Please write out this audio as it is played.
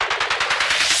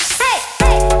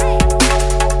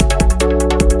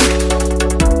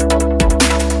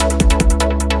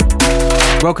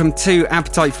Welcome to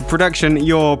Appetite for Production,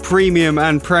 your premium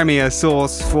and premier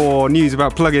source for news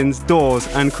about plugins, doors,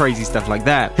 and crazy stuff like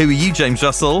that. Who are you, James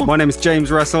Russell? My name is James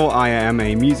Russell. I am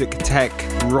a music tech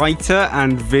writer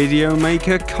and video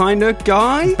maker kind of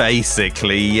guy.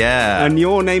 Basically, yeah. And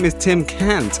your name is Tim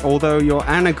Cant, although your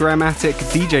anagrammatic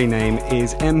DJ name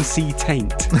is MC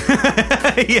Taint.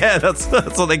 Yeah, that's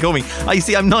what they call me. You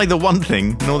see, I'm neither one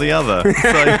thing nor the other. So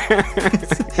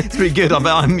it's pretty good.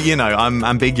 I'm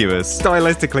ambiguous.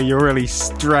 Stylistically, you're really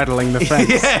straddling the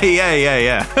fence.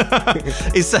 Yeah.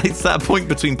 It's that point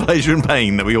between pleasure and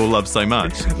pain that we all love so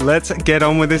much. Let's get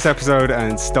on with this episode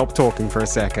and stop talking for a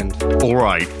second. All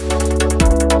right.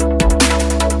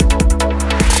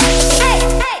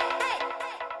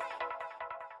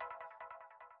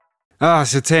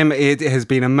 So Tim, it has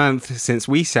been a month since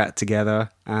we sat together,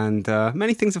 and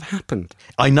many things have happened.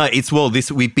 I know,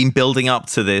 we've been building up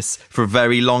to this for a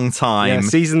very long time. Yeah,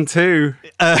 season 2.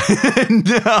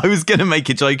 I was going to make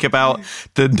a joke about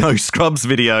the No Scrubs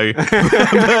video.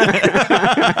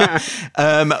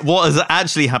 What has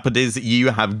actually happened is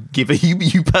you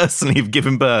personally have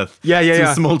given birth to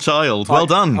a small child. Well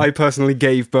done. I personally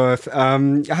gave birth.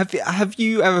 Have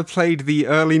you ever played the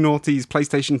early noughties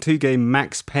PlayStation 2 game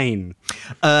Max Payne?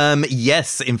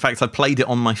 Yes, in fact, I played it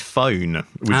on my phone,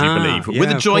 would you believe?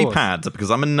 With a joypad, because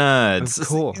I'm a nerd. Of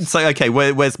course. So, okay,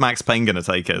 where's Max Payne going to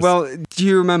take us? Well, do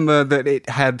you remember that it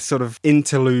had sort of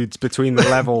interludes between the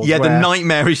levels? Yeah, the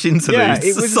nightmarish interludes. Yeah,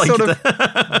 it was a sort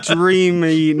of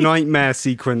dreamy nightmare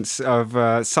sequence of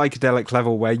psychedelic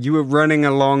level where you were running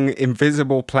along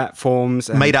invisible platforms.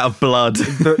 Made out of blood.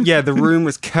 The room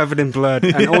was covered in blood,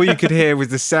 and all you could hear was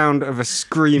the sound of a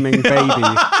screaming baby.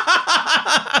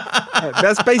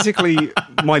 That's basically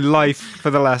my life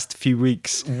for the last few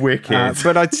weeks. Wicked.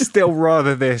 But I'd still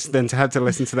rather this than to have to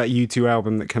listen to that U2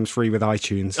 album that comes free with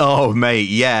iTunes. Oh, mate,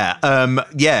 yeah.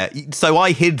 So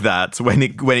I hid that when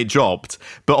it dropped,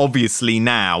 but obviously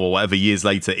now, or whatever years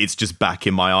later, it's just back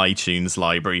in my iTunes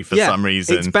library for some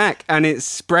reason. It's back and it's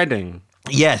spreading.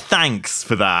 Yeah, thanks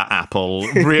for that, Apple.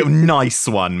 Real nice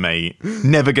one, mate.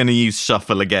 Never going to use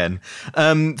Shuffle again.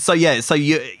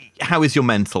 How is your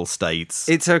mental state?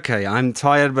 It's okay. I'm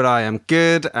tired, but I am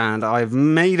good, and I've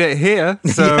made it here.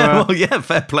 So,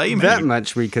 fair play, mate. That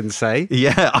much we can say.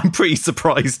 Yeah, I'm pretty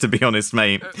surprised, to be honest,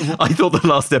 mate. I thought the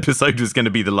last episode was going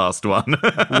to be the last one.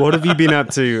 What have you been up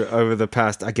to over the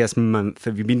past, month?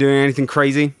 Have you been doing anything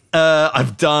crazy?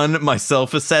 I've done my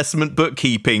self-assessment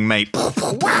bookkeeping, mate.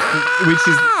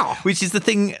 Which is the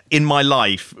thing in my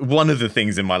life, one of the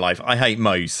things in my life I hate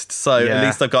most. So at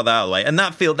least I've got that out of the way. And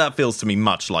that feels to me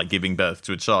much like giving birth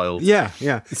to a child. Yeah.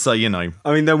 So, I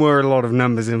mean, there were a lot of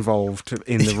numbers involved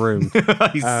in the room.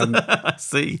 I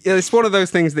see. Yeah, it's one of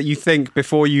those things that you think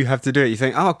before you have to do it. You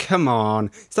think, oh, come on,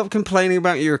 stop complaining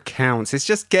about your accounts. It's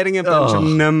just getting a bunch of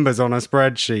numbers on a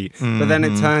spreadsheet. Mm-hmm. But then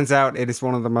it turns out it is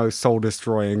one of the most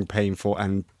soul-destroying, painful,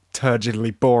 and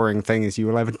turgidly boring things you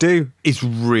will ever do. It's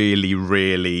really,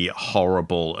 really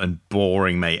horrible and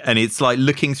boring, mate. And it's like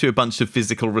looking through a bunch of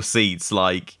physical receipts,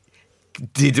 like,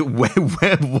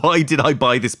 why did I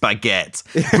buy this baguette?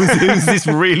 Was this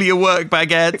really a work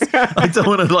baguette? I don't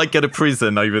want to go to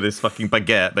prison over this fucking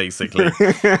baguette, basically.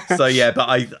 So yeah, but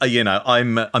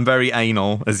I'm very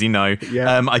anal, as you know.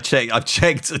 Yeah. I've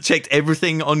checked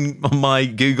everything on my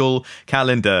Google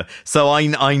Calendar, so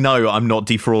I know I'm not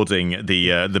defrauding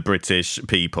the British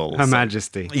people. Her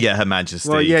Majesty. Yeah, Her Majesty.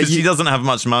 Well, yeah, because she doesn't have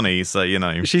much money, so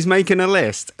she's making a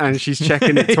list and she's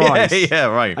checking it twice. yeah,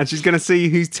 right. And she's going to see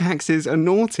whose taxes are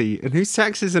naughty and whose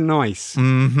taxes are nice.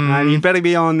 Mm-hmm. And you better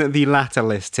be on the latter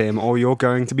list, Tim, or you're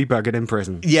going to be buggered in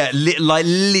prison. Yeah,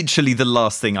 literally the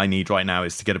last thing I need right now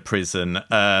is to get a prison.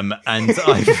 And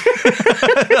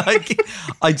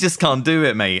I just can't do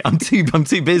it, mate. I'm too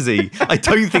busy. I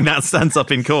don't think that stands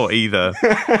up in court either.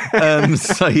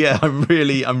 So yeah, I'm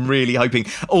really hoping.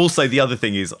 Also, the other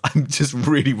thing is I'm just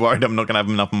really worried I'm not going to have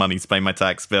enough money to pay my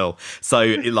tax bill.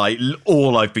 So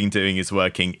all I've been doing is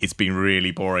working. It's been really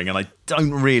boring, and I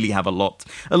don't really have a lot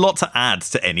to add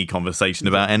to any conversation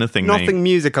about anything. Nothing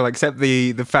mate. musical except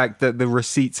the fact that the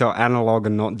receipts are analog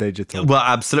and not digital. Well,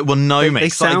 absolutely. Well, no, mate. They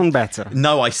sound better.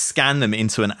 No, I scan them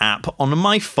into an app on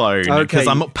my phone because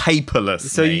I'm paperless.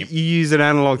 So you use an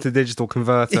analog to digital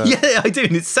converter. Yeah, I do,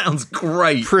 and it sounds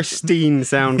great. Pristine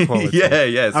sound quality.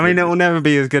 Yeah. I mean, it will never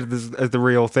be as good as the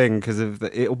real thing because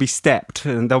it'll be stepped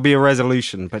and there'll be a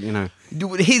resolution. But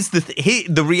here's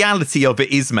the reality of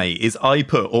it is, mate, is I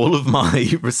put all of my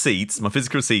my receipts, my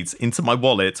physical receipts, into my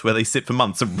wallet where they sit for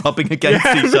months and rubbing against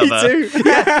each me other. too.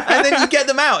 Yeah, and then you get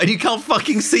them out and you can't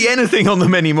fucking see anything on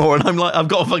them anymore. And I'm like, I've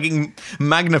got a fucking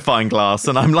magnifying glass,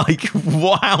 and I'm like,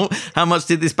 wow, how much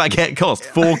did this baguette cost?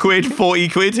 4 quid, 40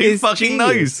 quid? Who It's fucking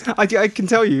genius. knows? I can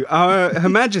tell you, Her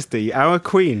Majesty, our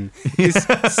Queen, is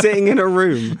sitting in a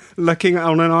room looking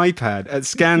on an iPad at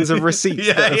scans of receipts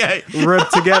that are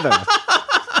rubbed together.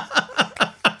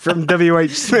 From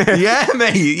WH Smith. Yeah,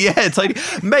 mate. Yeah, totally.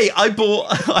 Mate, I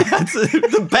had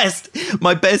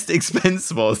my best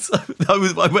expense was,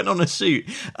 I went on a shoot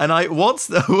and what's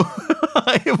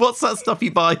that stuff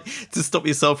you buy to stop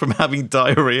yourself from having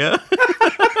diarrhea?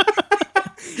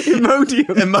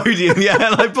 Imodium, yeah.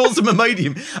 And I bought some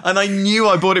Imodium, and I knew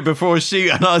I bought it before a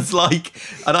shoot, and I was like,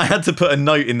 and I had to put a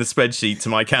note in the spreadsheet to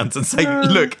my accountant saying,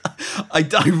 look, I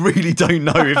really don't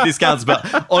know if this counts,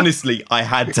 but honestly, I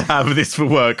had to have this for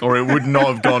work or it would not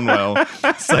have gone well.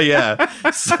 So yeah,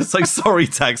 so sorry,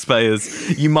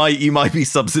 taxpayers, you might be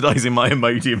subsidising my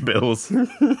Imodium bills.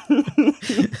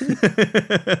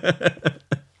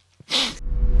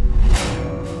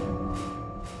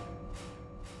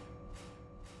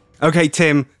 Okay,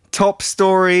 Tim, top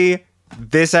story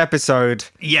this episode.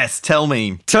 Yes, tell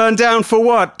me. Turned down for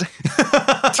what?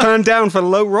 Turned down for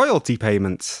low royalty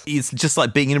payments. It's just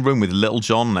like being in a room with Little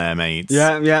John there, mate.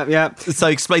 Yeah. So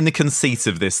explain the conceit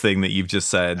of this thing that you've just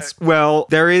said. Well,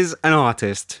 there is an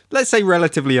artist, let's say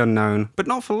relatively unknown, but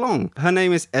not for long. Her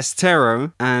name is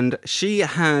Estero, and she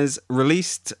has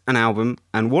released an album,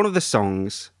 and one of the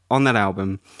songs on that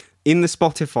album, in the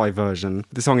Spotify version,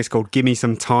 the song is called Gimme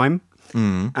Some Time.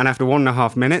 And after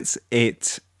 1.5 minutes,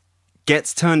 it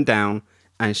gets turned down,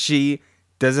 and she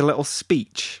does a little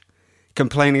speech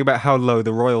complaining about how low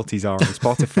the royalties are on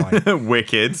Spotify.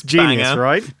 Wicked. Genius, banger.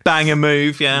 Right? Banger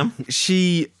move, yeah.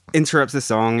 She interrupts the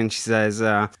song and she says,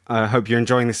 I hope you're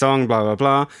enjoying the song, blah, blah,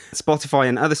 blah. Spotify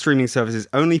and other streaming services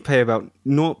only pay about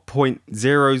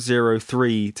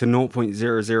 0.003 to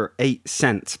 0.008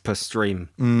 cents per stream.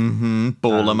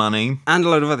 Baller money. And a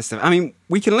load of other stuff. I mean,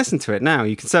 we can listen to it now.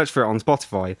 You can search for it on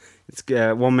Spotify. It's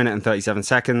 1 minute and 37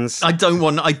 seconds. I don't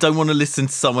want to listen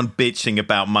to someone bitching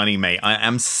about money, mate. I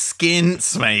am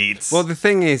skint, mate. Well, the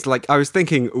thing is, like, I was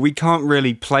thinking we can't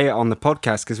really play it on the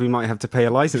podcast because we might have to pay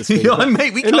a license fee. Yeah,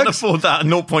 mate, we can't afford that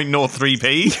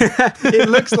 0.03p. It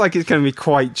looks like it's going to be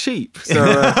quite cheap. So,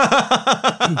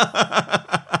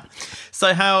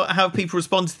 So how have people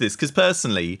responded to this? Because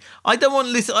personally, I don't want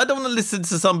to listen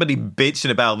to somebody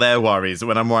bitching about their worries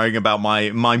when I'm worrying about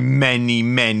my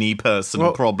many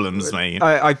personal problems, mate.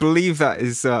 I believe that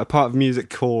is a part of music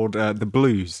called the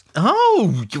blues.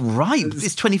 Oh, you're right.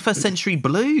 It's 21st century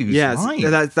blues. Yeah,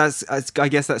 right. that's I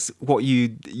guess that's what you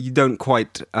don't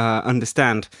quite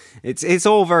understand. It's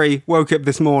all very woke up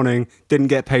this morning, didn't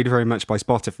get paid very much by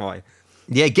Spotify.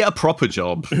 Yeah, get a proper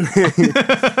job.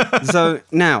 So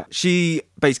now she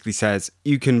basically says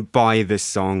you can buy this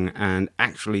song and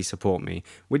actually support me,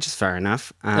 which is fair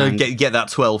enough. And Get that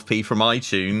 12p from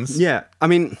iTunes. yeah, I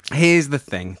mean, here's the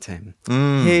thing, Tim.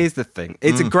 Here's the thing.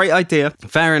 It's a great idea,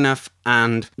 fair enough,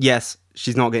 and yes,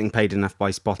 she's not getting paid enough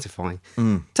by Spotify.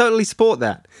 Totally support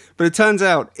that. But it turns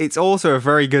out it's also a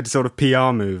very good sort of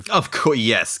PR move. Of course,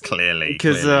 yes, clearly.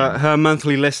 Because her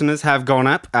monthly listeners have gone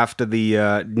up after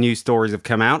the news stories have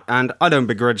come out, and I don't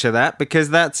begrudge her that because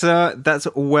that's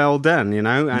well done, you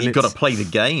know. And you've got to play the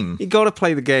game. You got to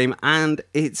play the game, and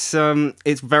it's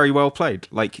very well played.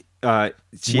 Like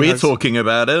we're talking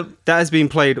about it. That has been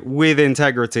played with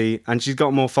integrity, and she's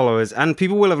got more followers, and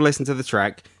people will have listened to the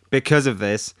track because of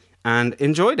this. And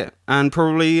enjoyed it, and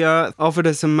probably offered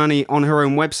her some money on her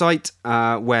own website,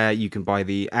 where you can buy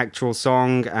the actual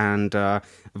song and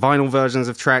vinyl versions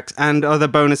of tracks and other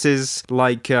bonuses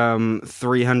like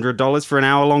 $300 for an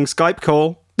hour-long Skype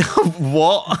call.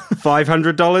 What?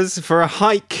 $500 for a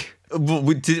hike.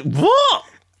 What?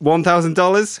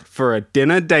 $1,000 for a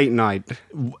dinner date night.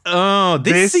 Oh,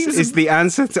 this seems... is the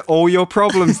answer to all your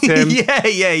problems, Tim.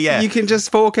 Yeah. You can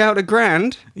just fork out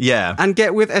 $1,000. Yeah. And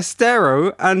get with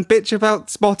Estero and bitch about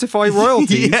Spotify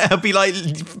royalties. Yeah, I'll be like,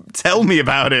 tell me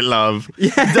about it, love.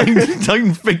 Yeah.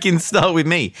 Don't freaking start with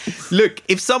me. Look,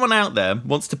 if someone out there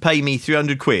wants to pay me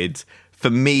 300 quid for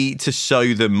me to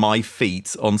show them my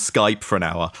feet on Skype for an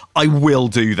hour, I will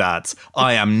do that.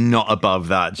 I am not above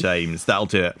that, James. That'll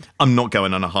do it. I'm not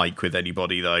going on a hike with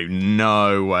anybody, though.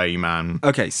 No way, man.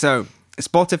 Okay, so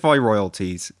Spotify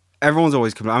royalties. Everyone's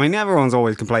always complaining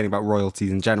about royalties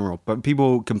in general, but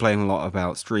people complain a lot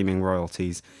about streaming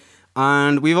royalties.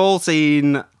 And we've all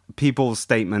seen people's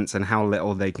statements and how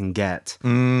little they can get.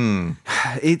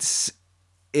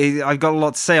 I've got a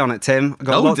lot to say on it, Tim. I've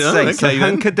got a lot to say, so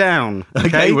hunker down.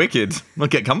 Okay, wicked. I'll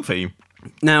get comfy.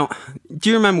 Now,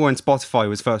 do you remember when Spotify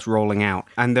was first rolling out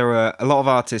and there were a lot of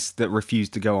artists that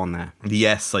refused to go on there?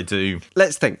 Yes, I do.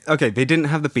 Let's think. Okay, they didn't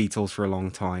have the Beatles for a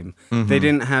long time. Mm-hmm. They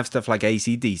didn't have stuff like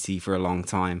AC/DC for a long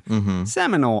time.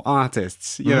 Seminal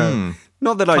artists, you know.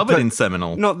 Not that Covered in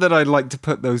seminal. Not that I'd like to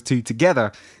put those two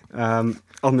together on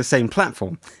the same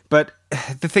platform. But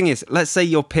the thing is, let's say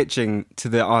you're pitching to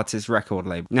the artist record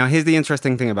label. Now, here's the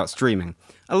interesting thing about streaming.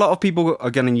 A lot of people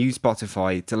are going to use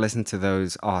Spotify to listen to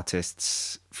those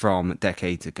artists from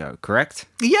decades ago, correct?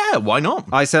 Yeah, why not?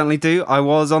 I certainly do. I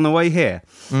was on the way here.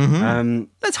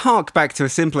 Let's hark back to a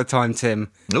simpler time,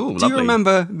 Tim. Ooh, do you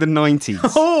remember the 90s?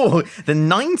 Oh, the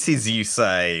 90s, you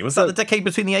say? Was that the decade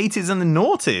between the 80s and the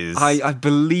noughties? I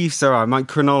believe so. My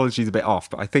chronology's a bit off,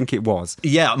 but I think it was.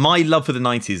 Yeah, my love for the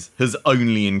 90s has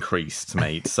only increased,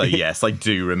 mate. So yes, I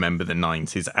do remember the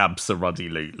 90s,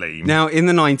 absolutely. Now, in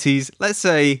the 90s, let's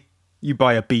say you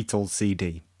buy a Beatles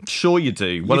CD. Sure you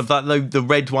do. What of that, the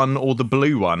red one or the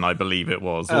blue one, I believe it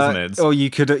was, wasn't it? Or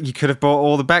you could have bought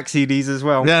all the back CDs as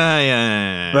well.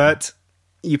 Yeah. But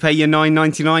you pay your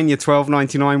 $9.99, your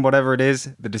 $12.99, whatever it is.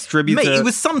 The distributor. Mate, it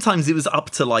was up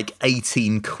to like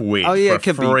 18 quid for a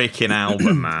freaking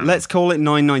album, man. Let's call it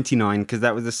 $9.99 because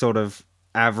that was the sort of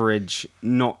average,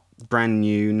 not brand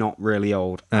new, not really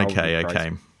old.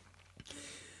 Okay.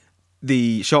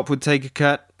 The shop would take a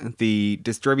cut. The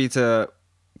distributor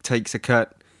takes a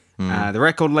cut. The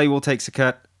record label takes a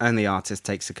cut, and the artist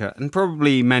takes a cut, and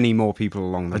probably many more people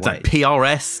along the way.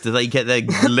 PRS? Do they get their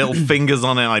little fingers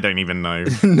on it? I don't even know.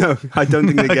 No, I don't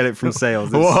think they get it from sales.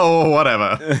 Whoa,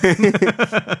 whatever.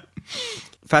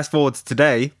 Fast forward to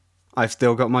today, I've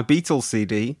still got my Beatles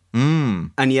CD,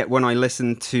 and yet when I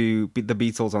listen to the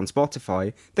Beatles on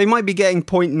Spotify, they might be getting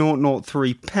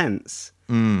 0.003 pence.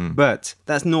 But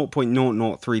that's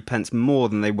 0.003 pence more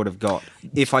than they would have got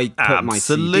if I put my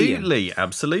CD in.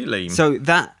 Absolutely. So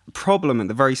that problem at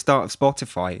the very start of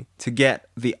Spotify, to get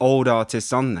the old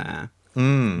artists on there,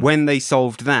 when they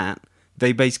solved that,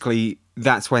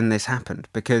 that's when this happened.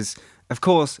 Because, of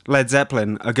course, Led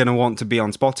Zeppelin are going to want to be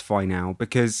on Spotify now,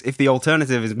 because if the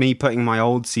alternative is me putting my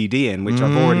old CD in, which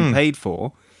I've already paid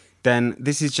for, then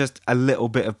this is just a little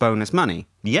bit of bonus money.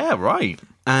 Yeah, right.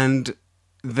 And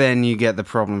then you get the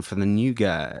problem for the new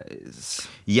guys.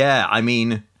 Yeah, I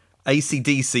mean,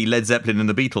 AC/DC, Led Zeppelin and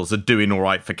the Beatles are doing all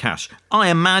right for cash, I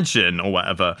imagine, or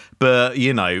whatever. But,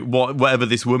 you know, whatever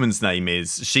this woman's name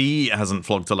is, she hasn't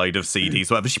flogged a load of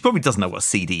CDs, whatever. She probably doesn't know what a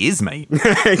CD is, mate.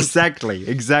 Exactly.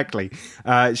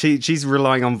 She's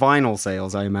relying on vinyl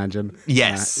sales, I imagine.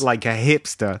 Yes. Like a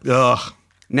hipster. Ugh.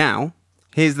 Now,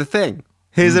 here's the thing.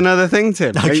 Here's another thing,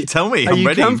 Tim. Tell me, I'm ready. Are you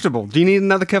ready. comfortable? Do you need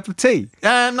another cup of tea?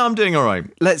 No, I'm doing all right.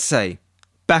 Let's say,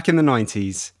 back in the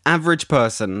 90s, average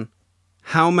person,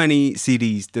 how many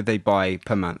CDs did they buy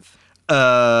per month?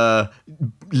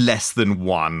 Less than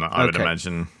one, I would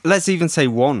imagine. Let's even say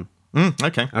one.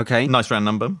 Okay. Nice round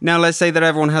number. Now, let's say that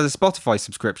everyone has a Spotify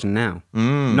subscription now.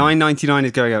 $9.99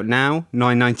 is going out now.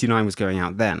 $9.99 was going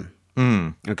out then.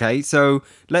 Okay, so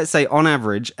let's say on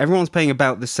average, everyone's paying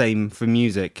about the same for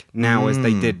music now as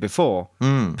they did before,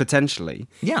 potentially.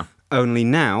 Yeah. Only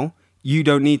now, you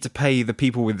don't need to pay the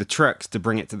people with the trucks to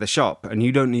bring it to the shop, and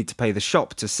you don't need to pay the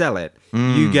shop to sell it.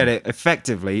 You get it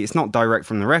effectively. It's not direct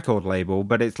from the record label,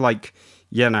 but it's like,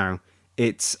 you know,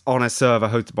 it's on a server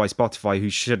hosted by Spotify who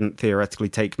shouldn't theoretically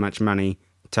take much money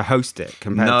to host it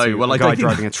compared to a guy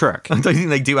driving a truck. I don't think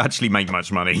they do actually make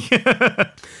much money.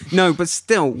 No, but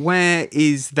still, where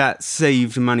is that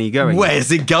saved money going?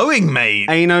 Where's it going, mate?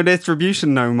 Ain't no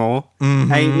distribution no more.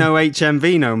 Ain't no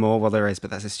HMV no more. Well, there is, but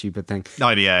that's a stupid thing. Oh,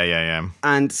 yeah.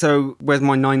 And so, where's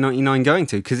my $9.99 going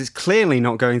to? Because it's clearly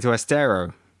not going to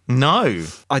Estero. No.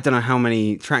 I don't know how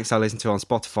many tracks I listen to on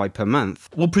Spotify per month.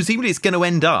 Well, presumably it's going to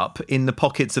end up in the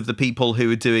pockets of the people who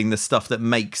are doing the stuff that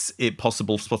makes it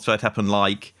possible for Spotify to happen,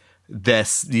 like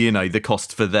the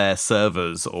cost for their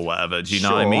servers or whatever. Do you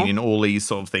know what I mean? In all these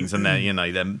sort of things, and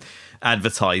them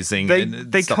advertising.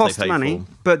 They cost money,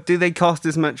 but do they cost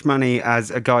as much money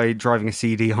as a guy driving a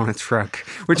CD on a truck?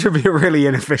 Which would be a really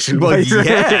inefficient way.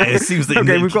 Yeah, it seems that.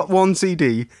 Okay, we've got one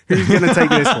CD. Who's going to take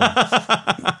this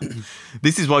one?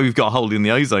 This is why we've got a hole in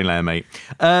the ozone layer, mate.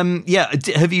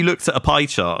 Have you looked at a pie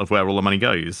chart of where all the money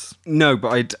goes? No,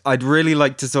 but I'd really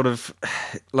like to sort of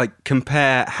like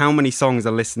compare how many songs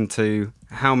are listened to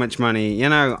how much money, you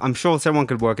know, I'm sure someone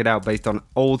could work it out based on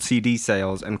old CD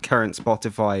sales and current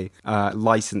Spotify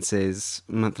licenses,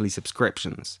 monthly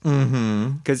subscriptions.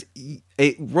 Because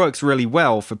it works really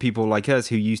well for people like us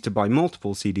who used to buy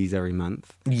multiple CDs every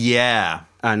month. Yeah.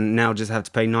 And now just have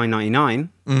to pay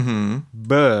 $9.99.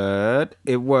 But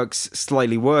it works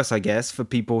slightly worse, I guess, for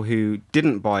people who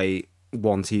didn't buy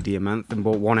one CD a month and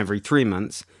bought one every 3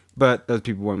 months. But those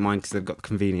people won't mind because they've got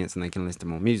convenience and they can listen to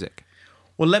more music.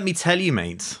 Well, let me tell you,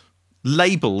 mate.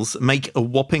 Labels make a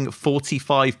whopping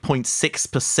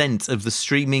 45.6% of the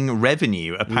streaming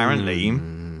revenue, apparently.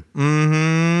 Oh,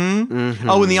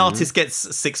 and the artist gets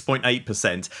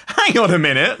 6.8%. Hang on a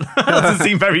minute. That doesn't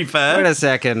seem very fair. Wait a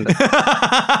second.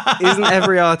 Isn't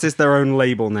every artist their own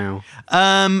label now?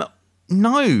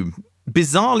 No.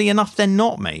 Bizarrely enough, they're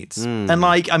not, mates. And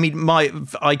like, I mean,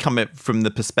 I come from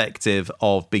the perspective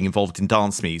of being involved in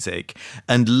dance music,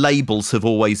 and labels have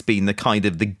always been the kind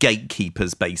of the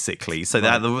gatekeepers, basically. So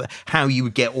that how you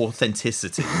would get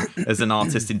authenticity as an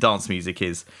artist in dance music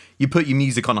is you put your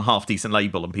music on a half decent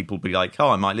label, and people will be like,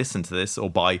 "Oh, I might listen to this or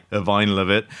buy a vinyl of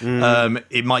it.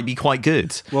 It might be quite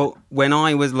good." Well, when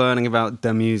I was learning about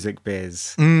the music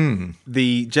biz,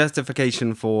 the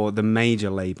justification for the major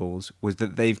labels was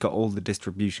that they've got all the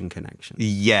distribution connections.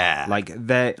 Yeah. Like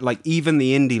even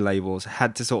the indie labels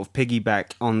had to sort of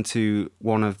piggyback onto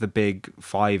one of the big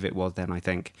 5 it was then, I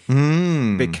think.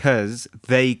 Because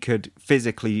they could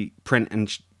physically print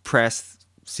and press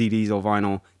CDs or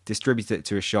vinyl, distribute it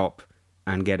to a shop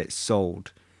and get it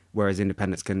sold, whereas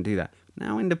independents couldn't do that.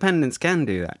 Now independents can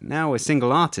do that. Now a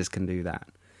single artist can do that.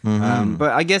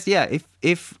 But I guess, yeah,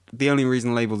 if the only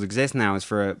reason labels exist now is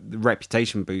for a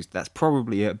reputation boost, that's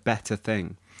probably a better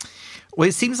thing. Well,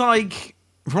 it seems like,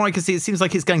 from what I can see, it seems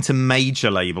like it's going to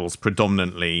major labels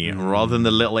predominantly rather than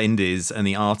the little indies and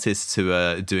the artists who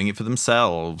are doing it for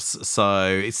themselves. So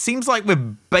it seems like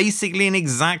we're basically in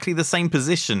exactly the same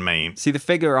position, mate. See, the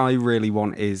figure I really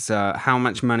want is how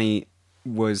much money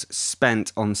was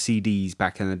spent on CDs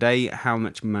back in the day, how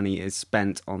much money is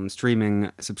spent on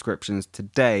streaming subscriptions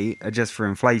today, just for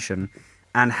inflation,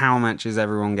 and how much is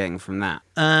everyone getting from that?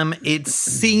 It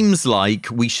seems like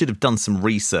we should have done some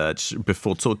research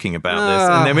before talking about this,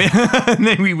 and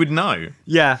then we would know.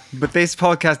 Yeah, but this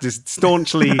podcast is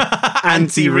staunchly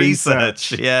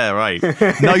anti-research. Yeah, right.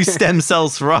 No stem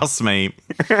cells for us, mate.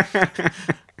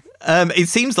 It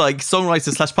seems like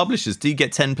songwriters / publishers do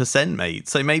get 10%, mate.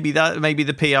 So maybe the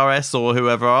PRS or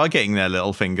whoever are getting their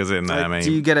little fingers in there, mate.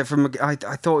 Do you get it from? I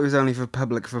thought it was only for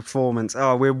public performance.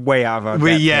 Oh, we're way out of our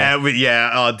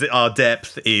depth. Our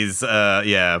depth is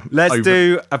Let's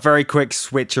do a very quick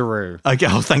switcheroo. Okay,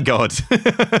 oh, thank God.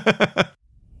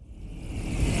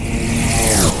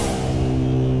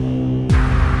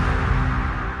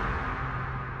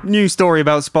 New story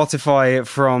about Spotify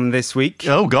from this week.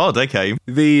 Oh, God, okay.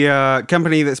 The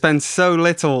company that spends so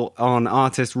little on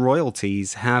artist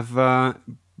royalties have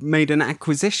made an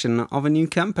acquisition of a new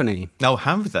company. Oh,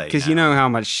 have they? Because you know how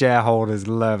much shareholders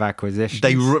love acquisitions.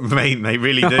 They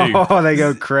really do. Oh, they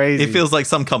go crazy. It feels like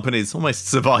some companies almost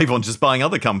survive on just buying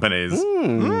other companies.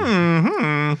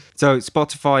 So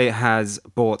Spotify has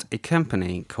bought a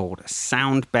company called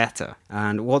Sound Better.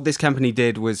 And what this company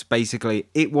did was basically,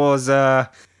 it was...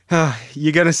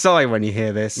 you're going to sigh when you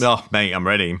hear this. Oh, mate, I'm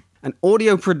ready. An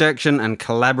audio production and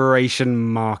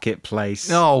collaboration marketplace.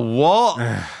 Oh, what?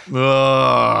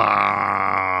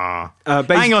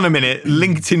 Hang on a minute.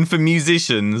 LinkedIn for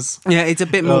musicians. Yeah, it's a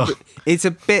bit more. It's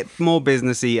a bit more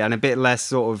businessy and a bit less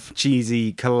sort of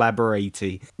cheesy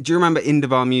collaboratey. Do you remember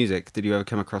Indabar Music? Did you ever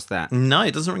come across that? No,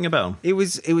 it doesn't ring a bell. It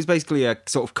was basically a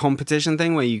sort of competition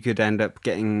thing where you could end up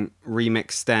getting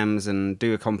remix stems and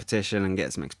do a competition and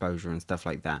get some exposure and stuff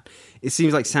like that. It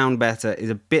seems like Sound Better is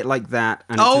a bit like that,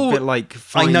 and it's a bit like.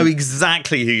 I know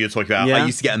exactly who you're talking about. Yeah? I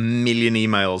used to get a million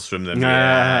emails from them.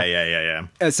 Yeah.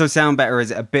 So Sound Better is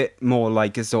a bit more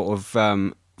like a sort of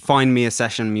find me a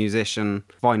session musician,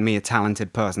 find me a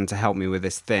talented person to help me with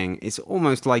this thing. It's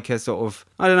almost like a sort of,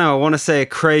 I don't know, I want to say a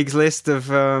Craigslist of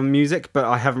music, but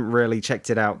I haven't really checked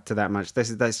it out to that much.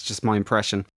 That's just my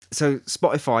impression. So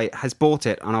Spotify has bought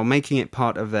it and are making it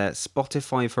part of their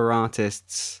Spotify for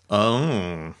Artists.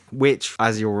 Oh. Which,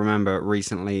 as you'll remember,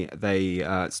 recently they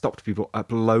stopped people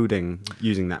uploading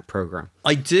using that program.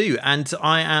 I do, and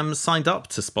I am signed up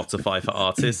to Spotify for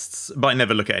Artists, but I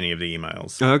never look at any of the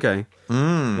emails. Okay.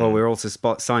 Well, we're also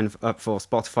signed up for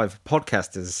Spotify for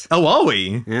Podcasters. Oh, are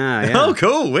we? Yeah. Oh,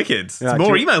 cool. Wicked. Yeah,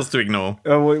 more emails to ignore.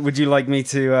 Would you like me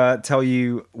to tell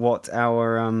you what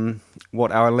our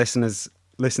listeners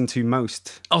listen to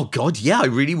most? Oh, God, yeah, I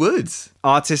really would.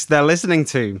 Artists they're listening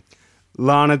to.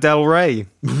 Lana Del Rey.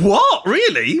 What?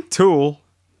 Really? Tool.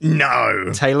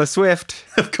 No. Taylor Swift,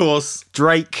 Of course.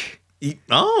 Drake,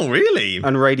 Oh, really?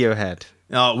 and Radiohead.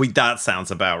 Oh, that sounds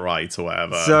about right or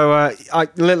whatever. So,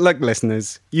 look,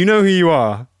 listeners, you know who you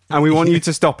are, and we want you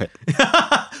to stop it.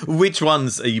 Which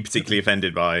ones are you particularly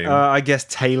offended by? I guess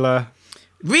Taylor.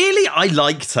 Really? I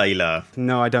like Taylor.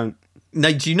 No, I don't.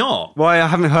 No, do you not? Why? I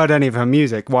haven't heard any of her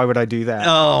music. Why would I do that?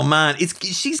 Oh, man.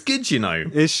 She's good, you know.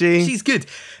 Is she? She's good.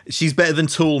 She's better than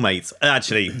Tool, mate.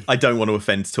 Actually, I don't want to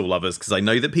offend Tool lovers because I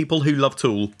know that people who love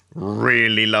Tool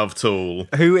really love Tool.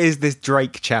 Who is this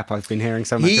Drake chap I've been hearing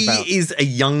so much about? He is a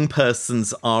young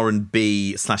person's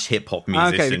R&B/hip-hop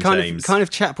musician, Okay, James. kind of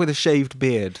chap with a shaved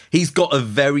beard. He's got a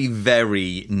very,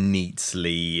 very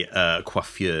neatly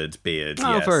coiffured beard.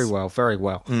 Oh, yes. very well, very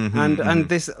well. And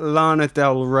this Lana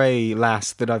Del Rey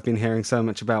lass that I've been hearing so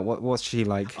much about, what's she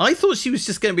like? I thought she was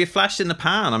just going to be a flash in the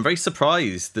pan. I'm very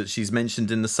surprised that she's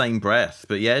mentioned in the same breath.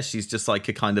 But yeah, she's just like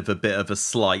a bit of a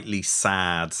slightly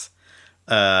sad,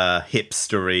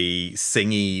 hipstery,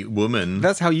 singy woman.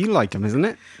 That's how you like him, isn't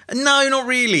it? No, not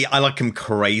really. I like him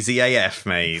crazy AF,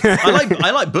 mate. I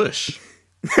like Bush.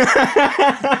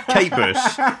 Kate Bush,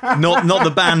 not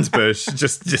the band Bush.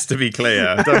 Just to be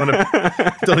clear, don't want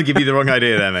to give you the wrong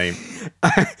idea there, mate.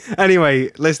 Anyway,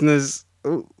 listeners,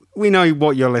 we know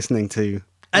what you're listening to.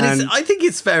 And I think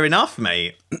it's fair enough,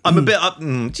 mate. I'm a bit up.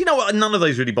 Do you know what? None of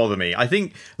those really bother me. I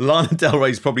think Lana Del Rey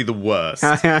is probably the worst.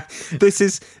 This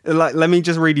is like, let me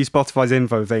just read you Spotify's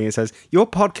info thing. It says, your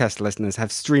podcast listeners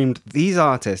have streamed these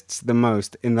artists the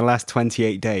most in the last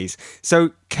 28 days.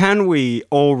 So can we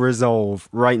all resolve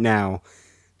right now,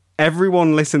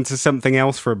 everyone listen to something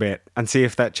else for a bit and see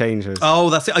if that changes? Oh,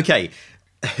 that's it. Okay.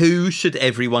 Who should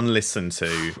everyone listen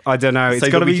to? I don't know. So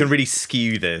that we can really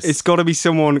skew this. It's got to be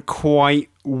someone quite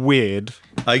weird.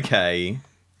 Okay.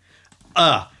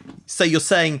 So you're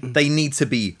saying they need to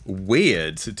be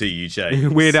weird, do you,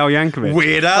 James? Weird Al Yankovic.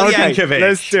 Weird Al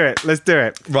Yankovic. Let's do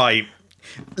it. Right.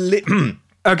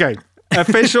 Okay.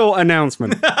 Official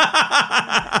announcement.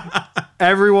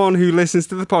 Everyone who listens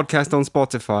to the podcast on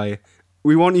Spotify,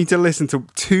 we want you to listen to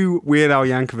 2 Weird Al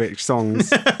Yankovic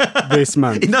songs this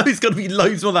month. No, it's got to be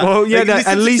loads more than that. Well, yeah, Like,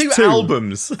 at least 2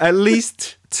 albums. At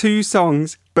least 2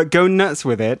 songs, but go nuts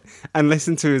with it and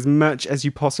listen to as much as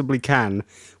you possibly can.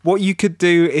 What you could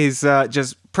do is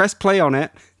just press play on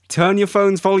it, turn your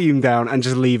phone's volume down, and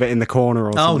just leave it in the corner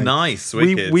or something. Oh, nice.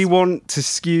 Wicked. We want to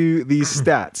skew these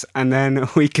stats, and then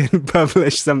we can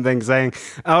publish something saying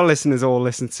our listeners all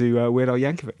listen to Weird Al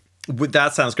Yankovic.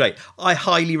 That sounds great. I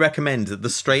highly recommend the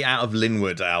Straight Out of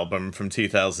Linwood album from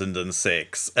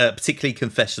 2006, particularly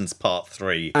Confessions Part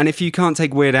 3. And if you can't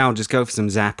take Weird Al, just go for some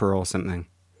Zappa or something.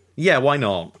 Yeah, why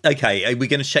not? Okay, are we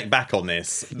going to check back on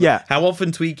this? Yeah. How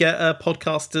often do we get a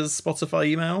podcaster's Spotify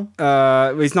email?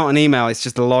 It's not an email, it's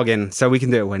just a login, so we can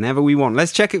do it whenever we want.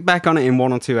 Let's check it back on it in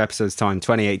 1 or 2 episodes' time,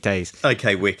 28 days.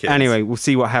 Okay, wicked. Anyway, we'll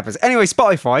see what happens. Anyway,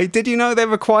 Spotify, did you know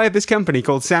they've acquired this company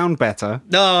called Sound Better?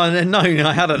 No,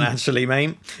 I hadn't actually,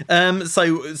 mate.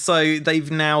 So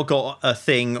they've now got a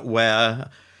thing where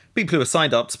people who are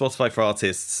signed up to Spotify for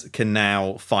Artists can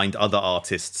now find other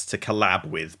artists to collab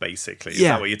with, basically. Is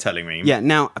that what you're telling me? Yeah,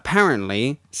 now,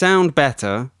 apparently, Sound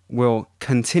Better will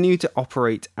continue to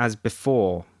operate as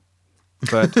before,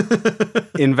 but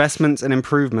investments and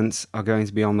improvements are going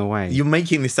to be on the way. You're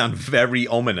making this sound very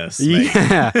ominous, mate.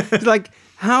 Yeah. It's like,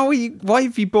 why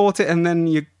have you bought it and then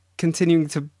you're continuing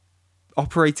to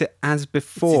operate it as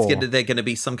before? They're going to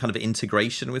be some kind of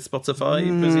integration with Spotify,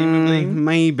 presumably?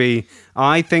 Maybe.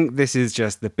 I think this is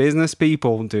just the business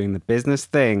people doing the business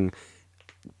thing,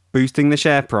 boosting the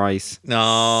share price,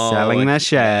 selling their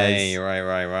shares.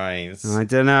 Right. I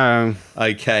don't know.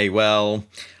 Okay, well,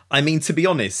 I mean, to be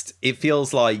honest, it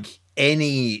feels like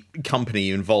any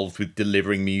company involved with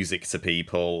delivering music to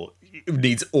people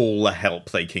needs all the help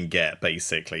they can get,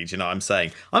 basically. Do you know what I'm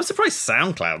saying? I'm surprised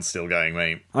SoundCloud's still going,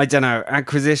 mate. I don't know.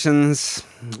 Acquisitions,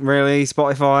 really?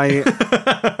 Spotify?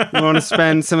 You want to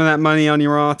spend some of that money on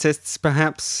your artists,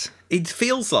 perhaps? It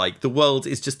feels like the world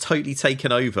is just totally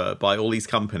taken over by all these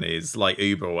companies like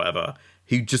Uber or whatever,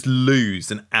 who just lose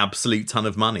an absolute ton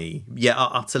of money, yet are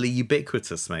utterly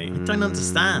ubiquitous, mate. I don't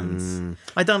understand.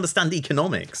 I don't understand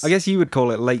economics. I guess you would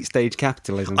call it late-stage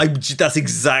capitalism. That's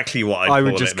exactly what I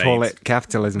would just call it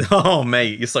capitalism. Oh,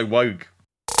 mate, you're so woke.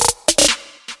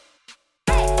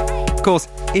 Of course,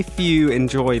 if you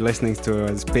enjoy listening to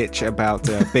us bitch about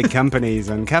big companies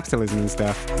and capitalism and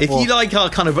stuff... If you like our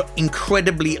kind of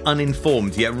incredibly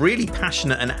uninformed, yet really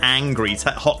passionate and angry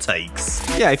hot takes...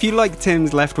 Yeah, if you like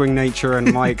Tim's left-wing nature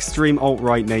and my extreme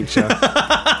alt-right nature,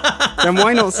 then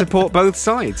why not support both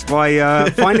sides by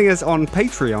finding us on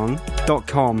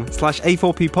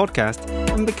patreon.com/A4P podcast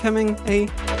and becoming a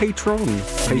patron.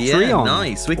 Patreon. Yeah,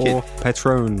 nice, wicked. Or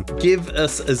patron. Give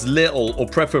us as little, or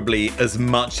preferably as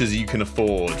much as you can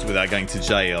afford without going to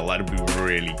jail. That'd be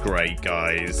really great,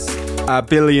 guys. A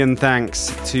billion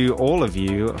thanks to all of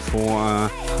you for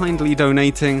kindly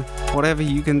donating whatever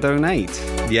you can donate.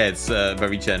 Yeah, it's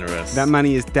very generous. That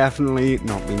money is definitely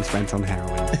not being spent on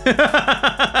heroin.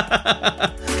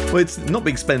 Well, it's not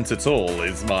being spent at all,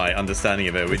 is my understanding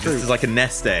of it, which is like a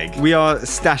nest egg. We are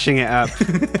stashing it up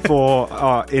for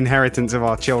our inheritance of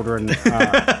our children,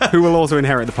 who will also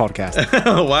inherit the podcast.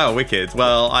 Oh, wow, wicked.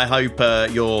 Well, I hope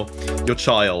your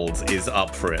child is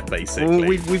up for it, basically. Well,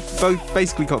 we've both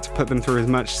basically got to put them through as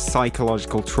much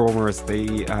psychological trauma as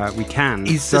we can,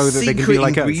 It's so the that they can secret be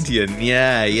like ingredient. us.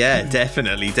 Yeah,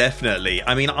 definitely.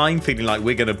 I mean, I'm feeling like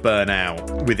we're going to burn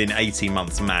out within 18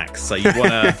 months max. So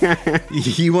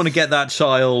you want to get that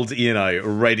child,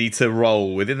 ready to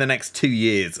roll within the next 2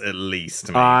 years at least.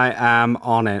 Mate. I am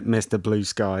on it, Mr. Blue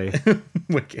Sky.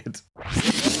 Wicked.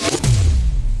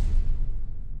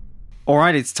 All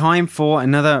right, it's time for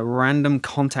another random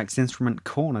context instrument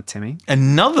corner, Timmy.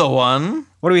 Another one?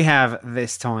 What do we have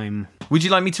this time? Would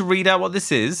you like me to read out what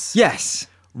this is? Yes.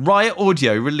 Riot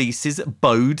Audio releases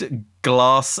Bode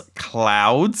Glass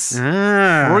Clouds.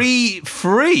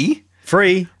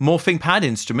 Free morphing pad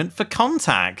instrument for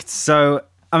Kontakt. So,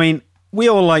 I mean, we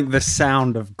all like the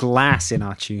sound of glass in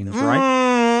our tunes,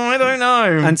 right? I don't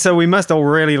know. And so we must all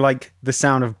really like the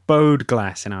sound of bowed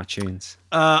glass in our tunes.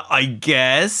 I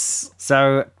guess.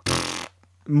 So,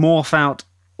 morph out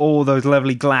all those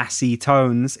lovely glassy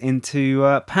tones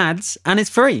into pads, and it's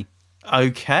free.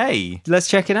 Okay. Let's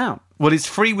check it out. Well, it's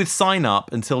free with sign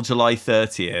up until July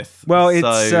 30th. Well,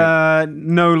 it's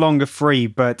no longer free,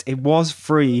 but it was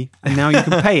free, and now you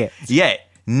can pay it. Yeah,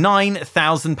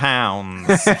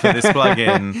 £9,000 for this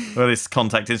plugin, or this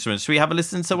Kontakt instrument. Should we have a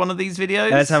listen to one of these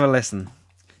videos? Let's have a listen.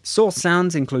 Source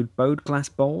sounds include bowed glass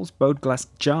bowls, bowed glass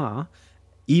jar,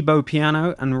 EBow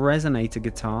piano, and resonator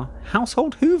guitar.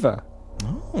 Household Hoover.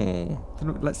 Oh.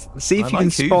 Let's see if I you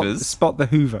like can Hoovers. spot the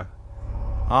Hoover.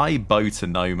 I bow to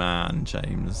no man,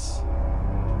 James.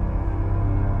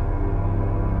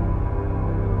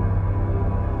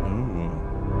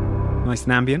 Ooh. Nice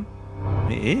and ambient.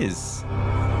 It is.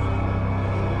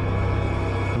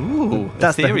 Ooh,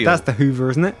 That's ethereal. the Hoover,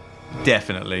 isn't it?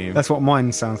 Definitely. That's what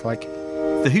mine sounds like.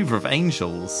 The Hoover of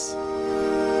Angels.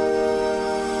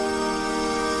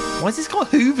 Why has this got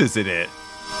Hoovers in it?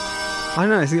 I don't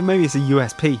know, maybe it's a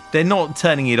USP. They're not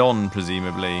turning it on,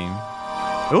 presumably.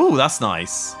 Oh, that's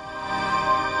nice.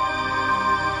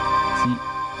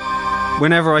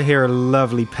 Whenever I hear a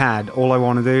lovely pad, all I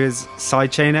want to do is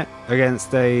sidechain it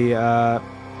against a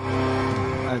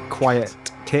quiet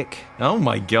kick. Oh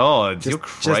my god, you're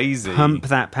crazy. Just pump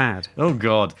that pad. Oh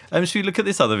god. Should we look at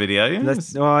this other video?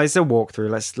 It's a walkthrough.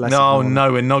 Let's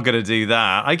No, we're not going to do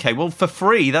that. Okay, well, for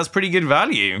free, that's pretty good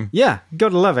value. Yeah,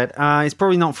 gotta love it. It's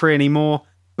probably not free anymore,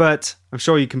 but I'm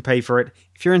sure you can pay for it.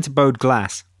 If you're into bowed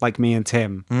glass, like me and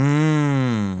Tim,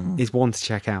 is one to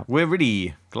check out. We're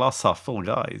really glass half full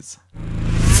guys.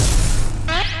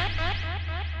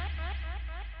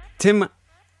 Tim,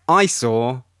 I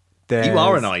saw... You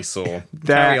are an eyesore.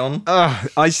 Carry on.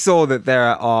 I saw that there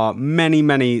are many,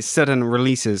 many sudden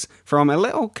releases from a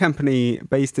little company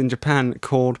based in Japan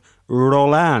called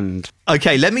Roland.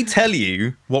 Okay, let me tell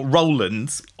you what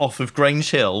Roland off of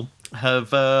Grange Hill have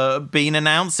been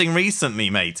announcing recently,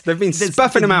 mate. They've been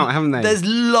spuffing them out, haven't they? There's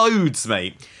loads,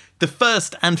 mate. The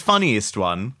first and funniest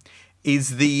one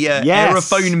is the Yes.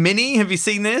 Aerophone Mini. Have you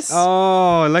seen this?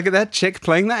 Oh, look at that chick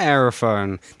playing that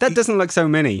aerophone. That doesn't look so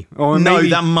mini. Or no, maybe,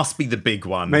 that must be the big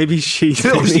one. maybe she's...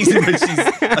 Or she's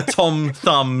a Tom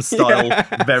Thumb style,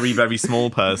 very, very small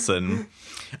person.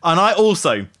 And I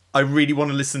really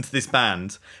want to listen to this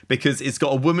band because it's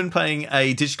got a woman playing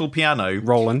a digital piano.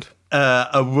 Roland.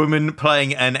 A woman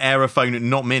playing an aerophone,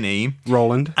 not mini.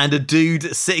 Roland. And a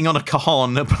dude sitting on a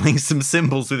cajon playing some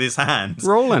cymbals with his hands.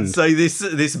 Roland. So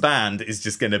this band is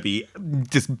just going to be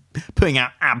just putting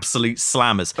out absolute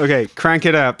slammers. Okay, crank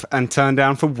it up and turn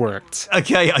down for worked.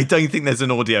 Okay, I don't think there's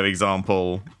an audio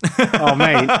example. Oh,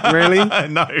 mate, really?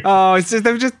 No. Oh, it's just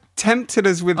they've just tempted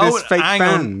us with this fake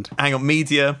band. Hang on,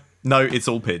 media. No, it's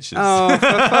all pictures. Oh, for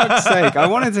fuck's sake! I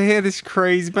wanted to hear this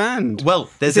crazy band. Well,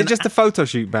 is it just a photo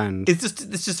shoot band?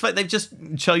 It's just like they've just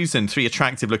chosen 3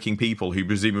 attractive-looking people who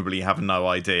presumably have no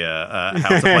idea how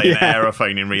to play an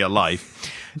aerophone in real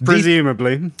life.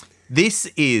 Presumably, This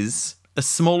is a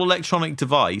small electronic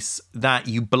device that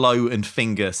you blow and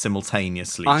finger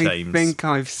simultaneously, James. I think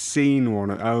I've seen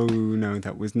one. Oh, no,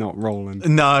 that was not Roland.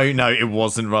 No, it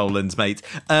wasn't Roland, mate.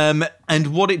 And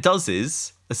what it does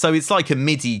is, so it's like a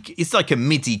MIDI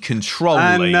controller.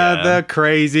 Another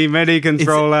crazy MIDI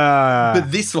controller.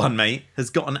 But this one, mate, has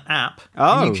got an app.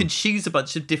 Oh. And you can choose a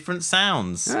bunch of different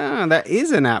sounds. Ah, there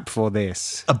is an app for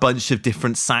this. A bunch of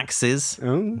different saxes.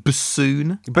 Oh.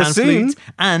 Bassoon. Pan flute,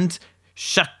 and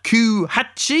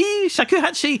shakuhachi,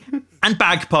 and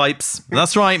bagpipes.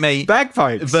 That's right, mate.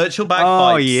 Bagpipes. Virtual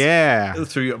bagpipes. Oh, yeah.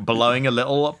 Through blowing a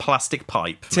little plastic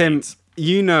pipe. Tim, mate.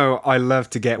 you know I love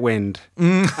to get wind.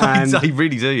 I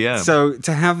really do, yeah. So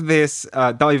to have this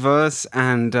diverse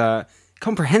and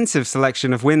comprehensive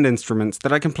selection of wind instruments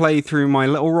that I can play through my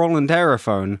little Roland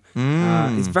Aerophone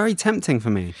is very tempting for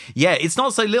me. Yeah, it's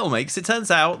not so little, mate, because it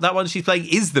turns out that one she's playing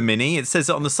is the Mini. It says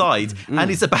it on the side, and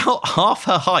it's about half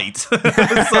her height. So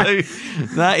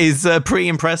that is pretty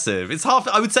impressive. It's half.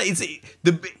 I would say it's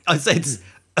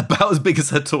about as big as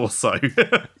her torso.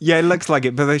 Yeah, it looks like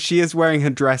it, but she is wearing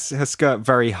her skirt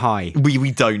very high. We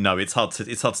don't know. It's hard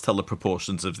to tell the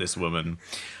proportions of this woman.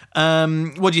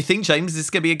 What do you think, James? Is this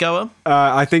going to be a goer?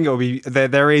 I think it'll be.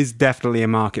 There is definitely a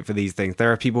market for these things.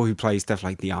 There are people who play stuff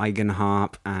like the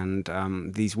Eigenharp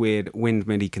and these weird wind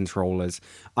MIDI controllers.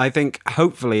 I think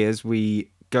hopefully as we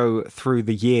go through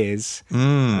the years,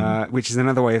 which is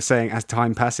another way of saying as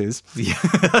time passes. Yeah,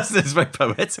 that's very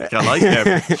poetic. I like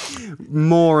it.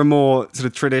 More and more sort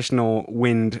of traditional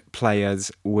wind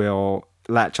players will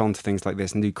latch onto things like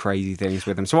this and do crazy things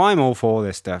with them. So I'm all for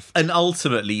this stuff. And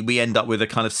ultimately, we end up with a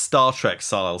kind of Star Trek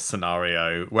style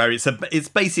scenario where it's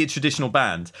basically a traditional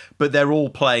band, but they're all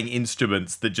playing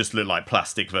instruments that just look like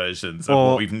plastic versions of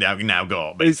what we've now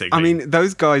got. Basically, I mean,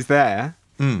 those guys there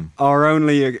are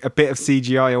only a bit of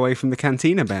CGI away from the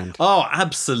Cantina band. Oh,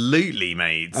 absolutely,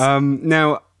 mate.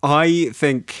 Now, I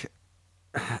think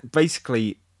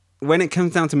basically when it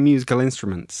comes down to musical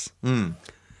instruments,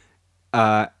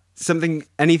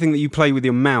 anything that you play with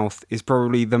your mouth is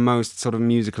probably the most sort of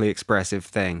musically expressive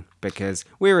thing because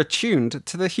we're attuned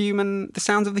to the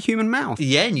sounds of the human mouth.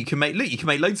 Yeah, and you can make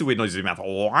loads of weird noises with your mouth.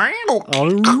 Oh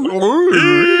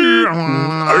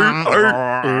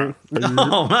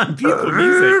man, beautiful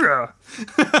music.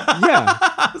 Yeah.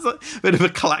 It's like a bit of a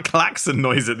klaxon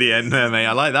noise at the end there, mate.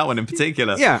 I like that one in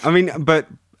particular. Yeah, I mean, but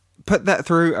put that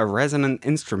through a resonant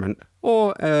instrument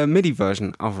or a MIDI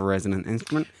version of a resonant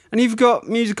instrument, and you've got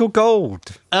musical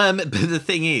gold. But the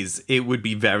thing is, it would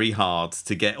be very hard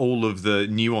to get all of the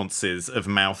nuances of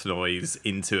mouth noise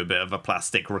into a bit of a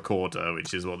plastic recorder,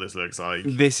 which is what this looks like.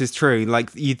 This is true.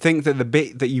 Like, you'd think that the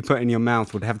bit that you put in your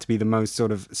mouth would have to be the most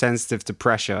sort of sensitive to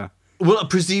pressure. Well,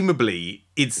 presumably,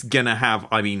 it's going to have,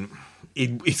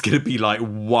 it's going to be like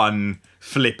one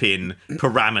flipping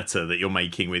parameter that you're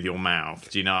making with your mouth.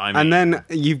 Do you know what I mean? And then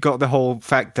you've got the whole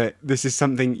fact that this is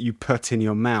something you put in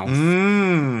your mouth.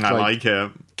 I like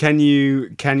it. Can you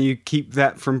keep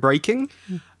that from breaking?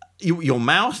 Your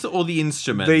mouth or the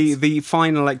instrument? The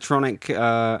fine electronic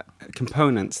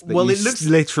components that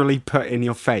literally put in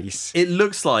your face. It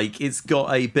looks like it's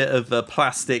got a bit of a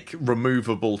plastic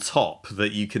removable top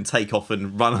that you can take off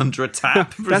and run under a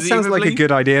tap. That sounds like a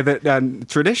good idea that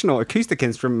traditional acoustic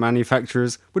instrument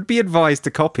manufacturers would be advised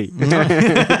to copy.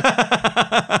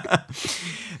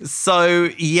 So,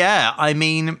 yeah, I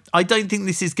mean, I don't think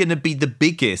this is going to be the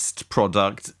biggest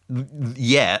product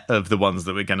yet of the ones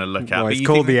that we're going to look at. Well, it's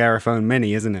called the Aerophone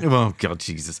Mini, isn't it? Oh, God,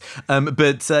 Jesus. Yeah,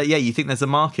 you think there's a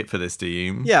market for this, do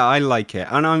you? Yeah, I like it.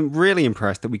 And I'm really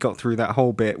impressed that we got through that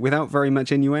whole bit without very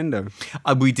much innuendo.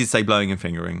 We did say blowing and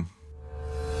fingering.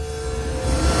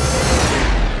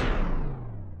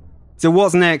 So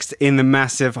what's next in the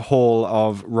massive haul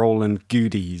of Roland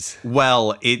goodies?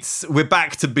 Well, we're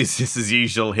back to business as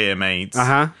usual here, mate.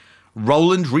 Uh-huh.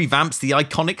 Roland revamps the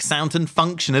iconic sound and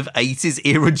function of 80s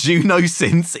era Juno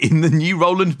synths in the new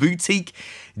Roland Boutique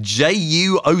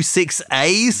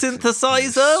JU06A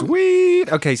synthesizer.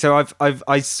 Sweet. Okay, so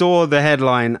I saw the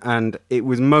headline and it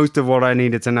was most of what I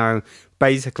needed to know.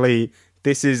 Basically,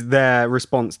 this is their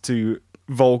response to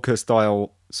Volca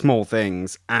style small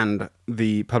things and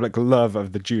the public love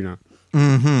of the Juno.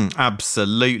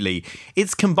 Absolutely.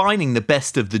 It's combining the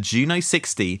best of the Juno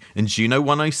 60 and Juno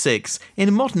 106 in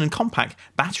a modern and compact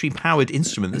battery-powered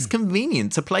instrument that's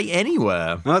convenient to play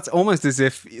anywhere. Well, that's almost as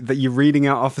if that you're reading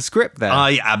out off a script there.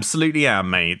 I absolutely am,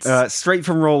 mate. Straight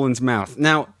from Roland's mouth.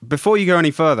 Now, before you go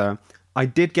any further, I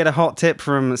did get a hot tip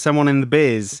from someone in the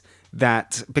biz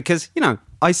that, because,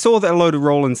 I saw that a load of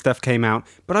Roland stuff came out,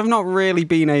 but I've not really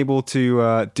been able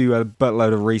to do a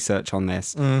buttload of research on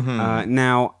this.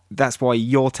 Now, that's why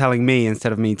you're telling me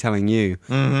instead of me telling you.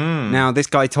 Now, this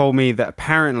guy told me that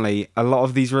apparently a lot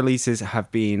of these releases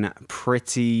have been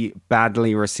pretty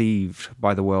badly received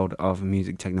by the world of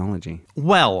music technology.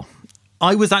 Well,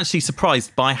 I was actually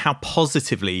surprised by how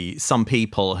positively some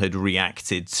people had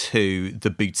reacted to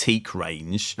the boutique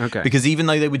range. Okay. Because even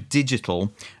though they were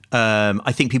digital,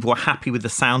 I think people were happy with the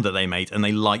sound that they made and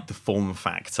they liked the form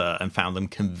factor and found them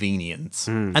convenient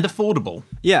and affordable.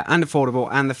 Yeah, and affordable.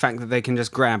 And the fact that they can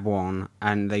just grab one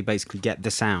and they basically get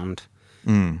the sound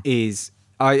is...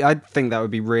 I think that would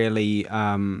be really...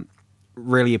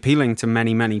 really appealing to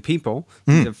many, many people.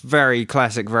 They're very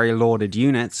classic, very lauded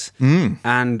units.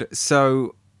 And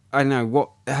so, I don't know, what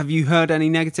have you heard any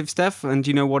negative stuff? And do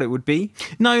you know what it would be?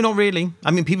 No, not really.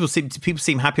 I mean, people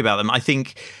seem happy about them. I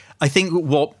think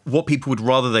what people would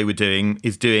rather they were doing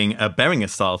is doing a Behringer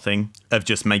style thing of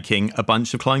just making a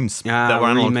bunch of clones that were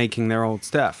analog. Remaking their old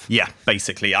stuff. Yeah,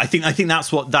 basically. I think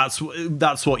that's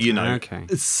what you know. Okay.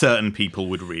 Certain people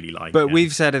would really like. But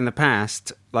we've said in the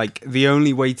past, like the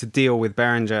only way to deal with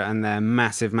Behringer and their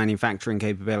massive manufacturing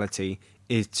capability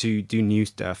is to do new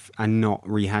stuff and not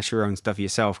rehash your own stuff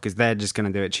yourself because they're just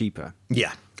going to do it cheaper.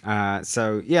 Yeah.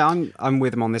 So yeah, I'm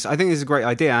with them on this. I think this is a great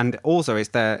idea, and also it's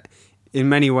that in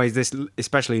many ways this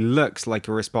especially looks like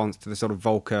a response to the sort of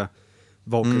Volca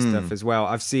stuff as well.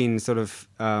 I've seen sort of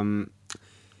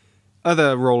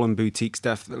other Roland boutique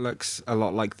stuff that looks a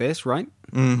lot like this, right?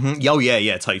 Oh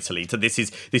yeah, totally. So this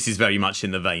is very much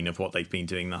in the vein of what they've been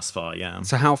doing thus far. Yeah.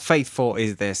 So how faithful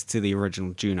is this to the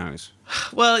original Junos?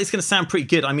 Well, it's going to sound pretty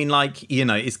good. I mean, like, you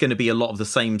know, it's going to be a lot of the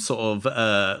same sort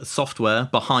of software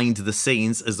behind the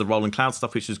scenes as the Roland Cloud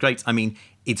stuff, which was great. I mean,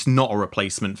 it's not a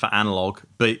replacement for analog,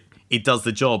 but it does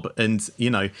the job. And, you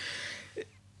know,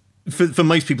 for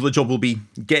most people, the job will be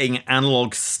getting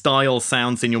analog style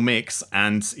sounds in your mix.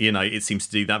 And, you know, it seems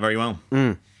to do that very well.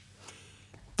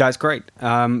 That's great.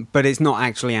 But it's not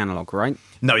actually analog, right?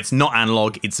 No, it's not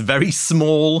analog. It's very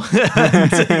small,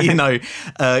 and, you know,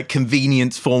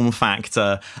 convenient form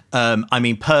factor. I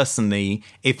mean, personally,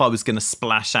 if I was going to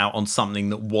splash out on something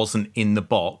that wasn't in the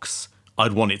box,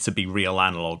 I'd want it to be real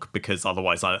analog, because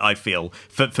otherwise I feel,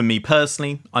 for me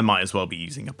personally, I might as well be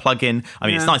using a plug-in. I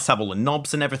mean, It's nice to have all the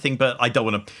knobs and everything, but I don't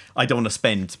want to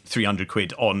spend 300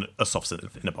 quid on a soft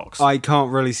synth in a box. I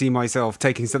can't really see myself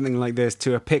taking something like this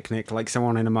to a picnic like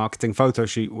someone in a marketing photo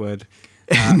shoot would.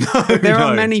 There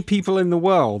are many people in the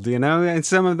world, you know, and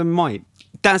some of them might.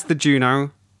 That's the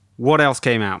Juno. What else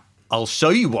came out? I'll show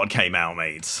you what came out,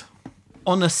 mate.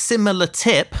 On a similar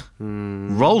tip,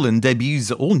 Roland debuts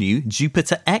the all-new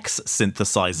Jupiter X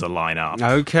synthesizer lineup.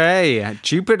 Okay,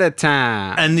 Jupiter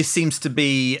time. And this seems to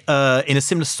be in a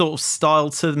similar sort of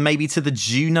style to the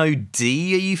Juno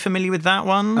D. Are you familiar with that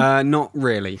one? Not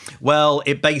really. Well,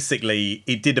 it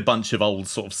did a bunch of old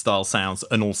sort of style sounds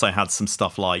and also had some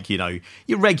stuff like, you know,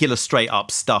 your regular straight-up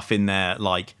stuff in there,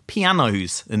 like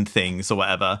pianos and things or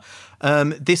whatever.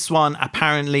 This one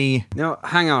apparently... No,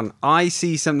 hang on. I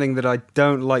see something that I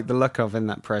don't like the look of in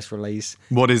that press release.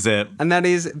 What is it? And that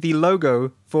is the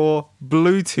logo for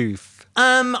Bluetooth.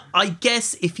 I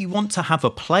guess if you want to have a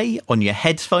play on your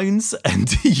headphones and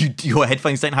your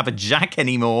headphones don't have a jack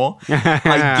anymore, I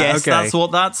guess that's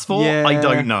what that's for. Yeah, I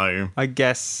don't know. I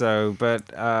guess so, but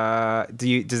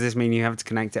does this mean you have to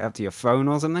connect it up to your phone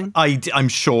or something? I'm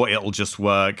sure it'll just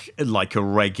work like a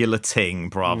regular ting,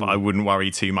 bruv. I wouldn't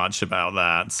worry too much about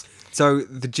that. So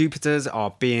the Jupiters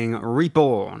are being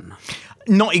reborn.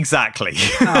 Not exactly.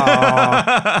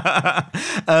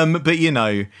 But, you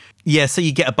know, yeah, so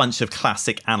you get a bunch of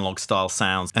classic analog style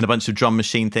sounds and a bunch of drum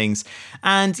machine things.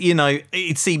 And, you know,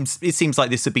 it seems like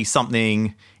this would be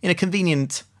something in a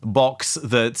convenient box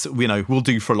that, you know, will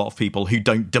do for a lot of people who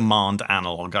don't demand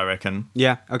analog, I reckon.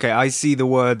 Yeah, okay. I see the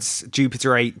words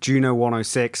Jupiter 8, Juno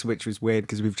 106, which was weird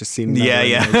because we've just seen SH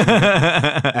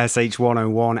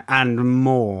 101 and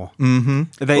more.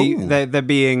 They're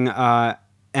being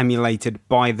emulated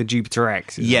by the Jupiter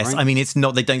X. Yes, right? I mean, it's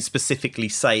not, they don't specifically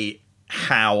say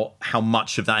how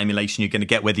much of that emulation you're going to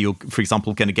get, whether you're, for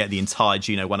example, going to get the entire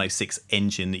Juno 106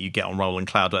 engine that you get on Roland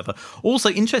Cloud or whatever. Also,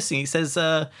 interesting, it says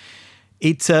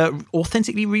it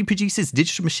authentically reproduces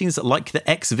digital machines like the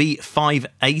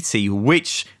XV580,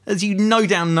 which, as you no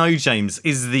doubt know, James,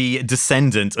 is the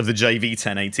descendant of the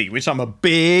JV1080, which I'm a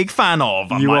big fan of.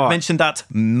 I might mention that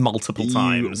multiple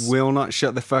times. You will not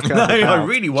shut the fuck up. No, I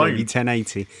really won't.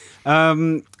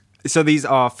 JV1080. So these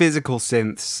are physical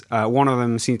synths. One of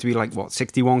them seems to be like,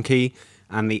 61 key,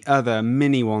 and the other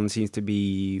mini one seems to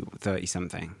be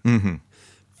 30-something. Mm-hmm.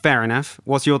 Fair enough.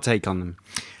 What's your take on them?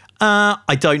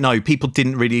 I don't know. People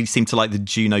didn't really seem to like the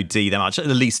Juno D that much, at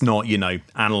least not,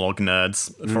 analog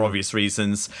nerds for obvious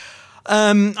reasons.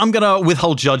 I'm going to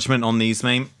withhold judgment on these,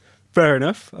 mate. Fair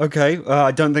enough. Okay.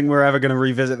 I don't think we're ever going to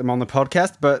revisit them on the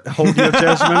podcast, but hold your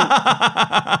judgment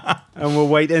and we'll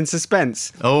wait in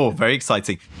suspense. Oh, very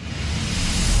exciting.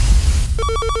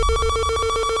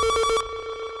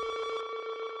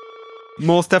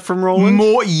 More stuff from Roland?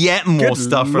 More Good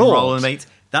stuff from Lord. Roland, mate.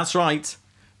 That's right.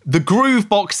 The groove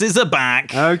boxes are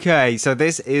back. Okay, so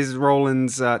this is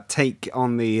Roland's take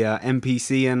on the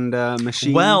MPC and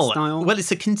machine style. Well,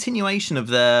 it's a continuation of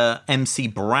the MC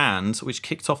brand, which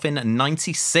kicked off in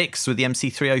 '96 with the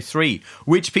MC303,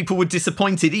 which people were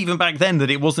disappointed even back then that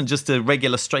it wasn't just a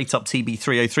regular straight-up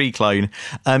TB303 clone.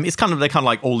 They're kind of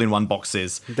like all-in-one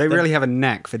boxes. They really have a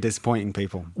knack for disappointing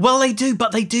people. Well, they do,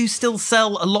 but they do still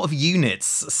sell a lot of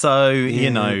units. So,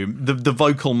 the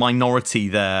vocal minority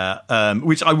there,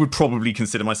 which I would probably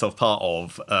consider myself part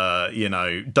of,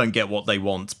 don't get what they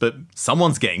want, but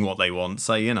someone's getting what they want.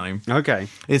 So, Okay.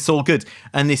 it's all good.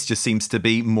 And this just seems to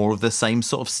be more of the same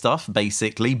sort of stuff,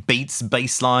 basically. Beats,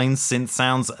 bass lines, synth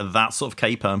sounds, that sort of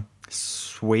caper.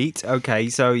 Sweet. Okay,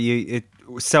 so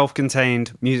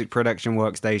self-contained music production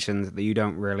workstations that you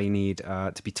don't really need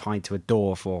to be tied to a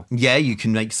door for. Yeah, you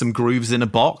can make some grooves in a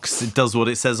box. It does what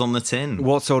it says on the tin.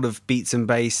 What sort of beats and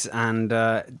bass and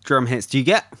drum hits do you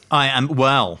get?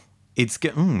 It's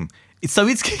good. So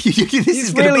this It's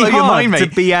is going to really blow your hard mind, to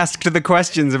mate. be asked the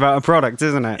questions about a product,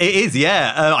 isn't it? It is,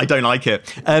 yeah. I don't like it.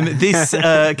 This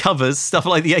covers stuff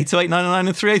like the 808, 909,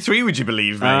 and 303, would you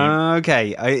believe, mate?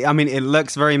 Okay. I mean, it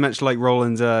looks very much like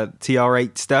Roland's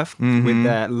TR8 stuff with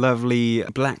that lovely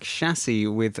black chassis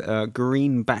with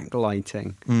green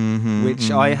backlighting,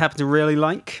 which I happen to really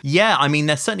like. Yeah, I mean,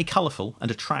 they're certainly colourful and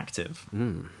attractive.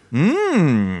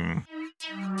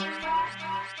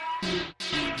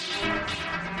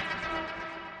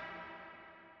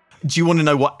 Do you want to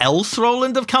know what else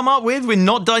Roland have come up with? We're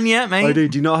not done yet, mate. I do.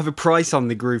 Do you not have a price on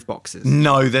the groove boxes?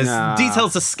 No,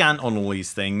 details are scant on all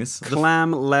these things.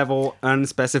 Clam level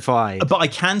unspecified. But I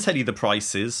can tell you the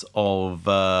prices of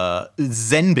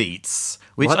Zen Beats,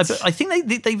 which I think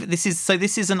this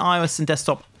is an iOS and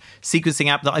desktop sequencing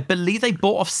app that I believe they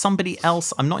bought off somebody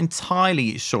else. I'm not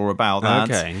entirely sure about that.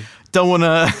 Okay. Don't want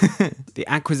to... The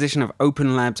acquisition of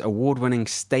Open Labs award-winning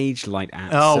Stage Light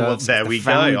app. Oh, well, there we go.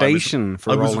 Foundation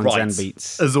for I was Roland right, Zen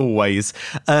Beats. as always.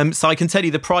 So I can tell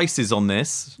you the prices on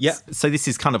this. Yeah. So this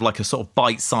is kind of like a sort of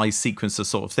bite-sized sequencer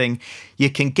sort of thing. You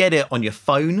can get it on your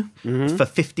phone for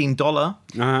 $15,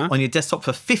 on your desktop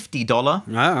for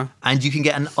 $50, and you can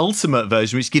get an ultimate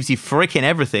version, which gives you frickin'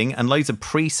 everything and loads of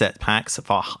preset packs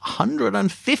for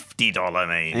 $150,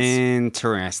 mate.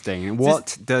 Interesting.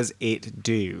 What does it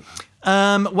do?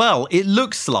 Well, it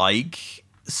looks like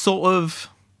sort of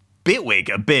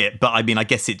Bitwig a bit, but I mean, I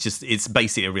guess it's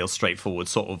basically a real straightforward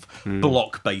sort of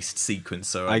block-based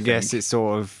sequencer. I guess it's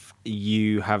sort of,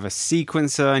 you have a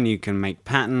sequencer and you can make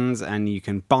patterns and you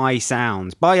can buy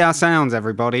sounds. Buy our sounds,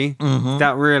 everybody. Is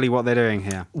that really what they're doing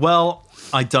here? Well,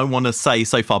 I don't want to say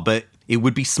so far, but it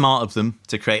would be smart of them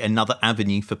to create another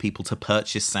avenue for people to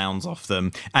purchase sounds off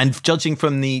them. And judging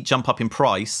from the jump up in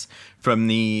price from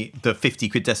the 50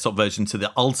 quid desktop version to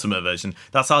the ultimate version,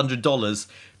 that's $100.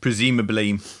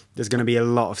 Presumably, there's going to be a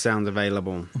lot of sounds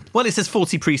available. Well, it says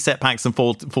 40 preset packs and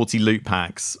 40 loop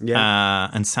packs,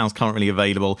 and sounds currently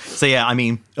available. So yeah, I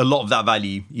mean, a lot of that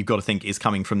value you've got to think is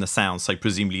coming from the sound. So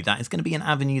presumably that is going to be an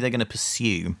avenue they're going to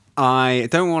pursue. I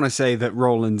don't want to say that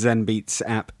Roland Zen Beats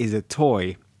app is a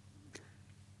toy.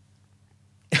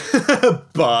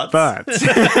 But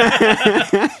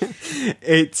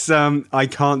it's I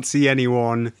can't see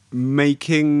anyone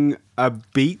making a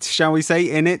beat, shall we say,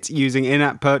 in it, using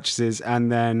in-app purchases and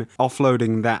then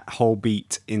offloading that whole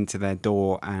beat into their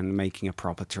DAW and making a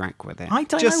proper track with it. I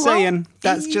don't just know. Saying,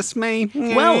 that's just me.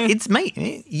 Well,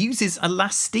 it uses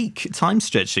elastic time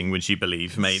stretching, would you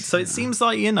believe, mate? So it seems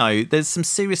like, there's some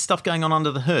serious stuff going on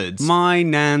under the hood. My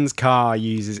nan's car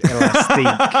uses elastic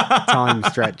time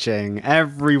stretching.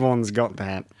 Everyone's got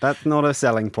that. That's not a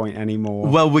selling point anymore.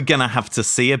 Well, we're going to have to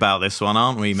see about this one,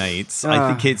 aren't we, mate?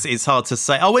 I think it's hard to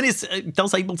say. Oh, and it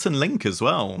does Ableton Link as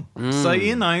well. So,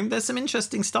 there's some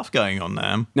interesting stuff going on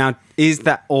there. Now, is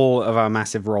that all of our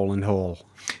massive Roland haul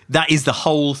That is the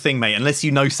whole thing, mate, unless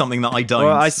you know something that I don't.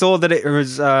 Well, I saw that it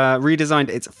was redesigned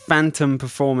its Phantom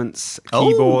Performance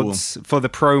keyboards for the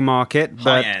pro market,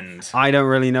 but High-end. I don't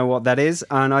really know what that is,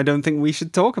 and I don't think we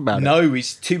should talk about it. No,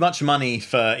 it's too much money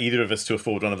for either of us to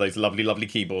afford one of those lovely, lovely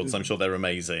keyboards. I'm sure they're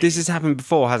amazing. This has happened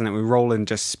before, hasn't it? With Roland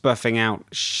just spuffing out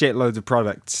shitloads of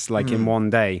products in one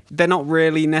day. They're not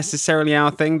really necessarily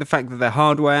our thing, the fact that they're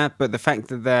hardware, but the fact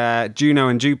that they're Juno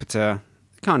and Jupiter,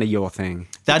 kind of your thing.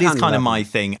 That is kind of my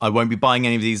thing. I won't be buying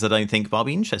any of these, I don't think, but I'll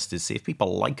be interested to see if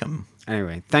people like them.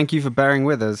 Anyway, thank you for bearing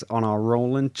with us on our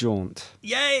Roland jaunt.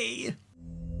 Yay!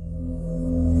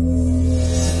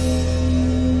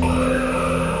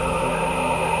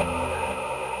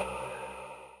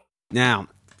 Now,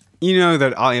 you know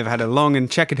that I have had a long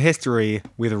and checkered history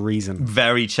with a Reason.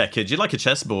 Very checkered. You're like a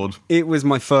chessboard. It was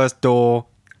my first DAW.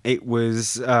 It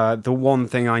was the one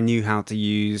thing I knew how to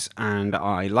use, and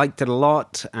I liked it a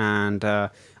lot, and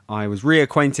I was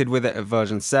reacquainted with it at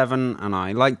version 7, and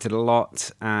I liked it a lot,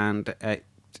 and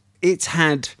it's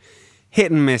had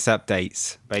hit and miss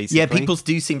updates, basically. Yeah, people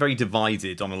do seem very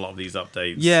divided on a lot of these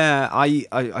updates. Yeah,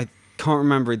 I can't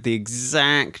remember the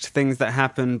exact things that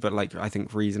happened, but I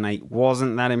think Reason 8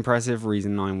 wasn't that impressive,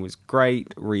 Reason 9 was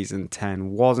great, Reason 10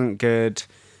 wasn't good,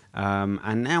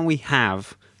 and now we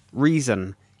have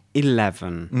Reason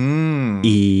 11.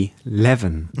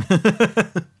 11.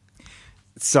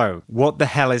 So, what the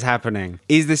hell is happening?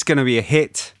 Is this going to be a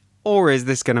hit, or is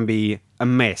this going to be a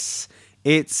miss?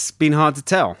 It's been hard to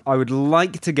tell. I would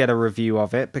like to get a review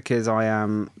of it because I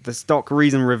am the stock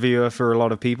Reason reviewer for a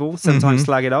lot of people. Sometimes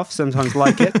slag it off, sometimes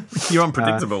like it. You're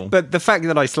unpredictable. But the fact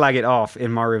that I slag it off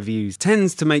in my reviews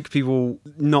tends to make people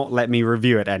not let me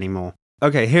review it anymore.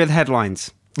 Okay, here are the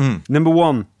headlines. Number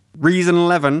 1, Reason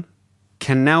 11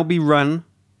 can now be run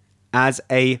as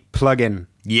a plugin.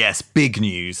 Yes, big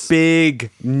news.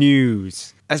 Big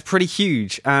news. That's pretty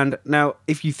huge. And now,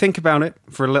 if you think about it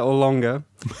for a little longer,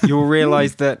 you'll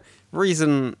realize that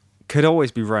Reason could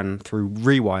always be run through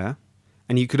Rewire,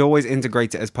 and you could always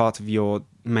integrate it as part of your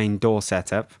main DAW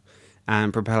setup.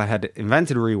 And Propeller had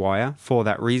invented Rewire for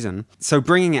that reason. So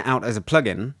bringing it out as a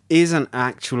plugin isn't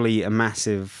actually a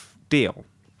massive deal,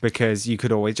 because you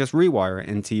could always just rewire it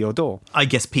into your DAW. I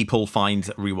guess people find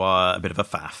Rewire a bit of a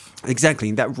faff.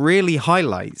 Exactly. That really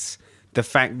highlights the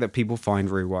fact that people find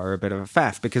Rewire a bit of a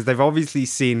faff, because they've obviously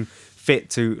seen fit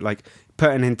to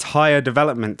put an entire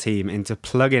development team into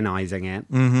pluginizing it.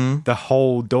 The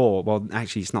whole DAW. Well,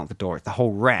 actually, it's not the DAW; it's the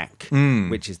whole rack,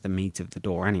 which is the meat of the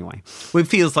DAW anyway. Well, that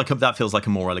feels like a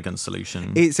more elegant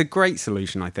solution. It's a great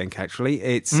solution, I think. Actually,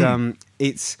 it's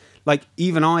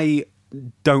even I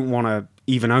don't want to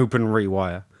even open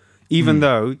Rewire. Even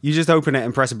though you just open it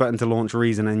and press a button to launch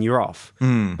Reason and you're off.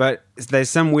 But there's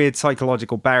some weird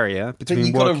psychological barrier between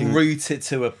you've got to route it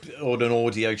to an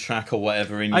audio track or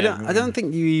whatever. I don't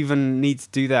think you even need to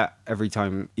do that every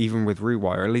time, even with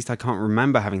Rewire. At least I can't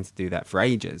remember having to do that for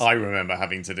ages. I remember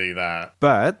having to do that.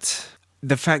 But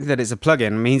the fact that it's a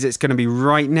plugin means it's going to be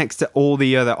right next to all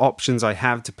the other options I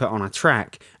have to put on a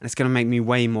track, and it's going to make me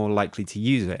way more likely to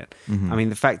use it. I mean,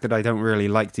 the fact that I don't really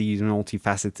like to use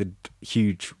multifaceted,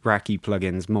 huge, racky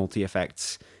plugins,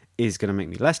 multi-effects, is going to make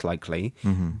me less likely.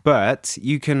 But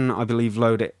you can, I believe,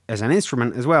 load it as an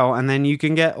instrument as well, and then you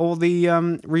can get all the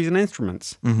Reason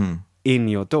instruments in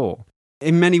your DAW.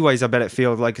 In many ways, I bet it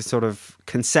feels like a sort of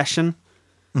concession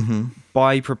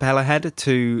by Propellerhead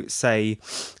to say,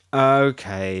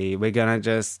 okay, we're going to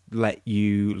just let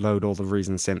you load all the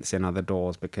Reason synths in other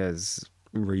DAWs because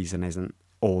Reason isn't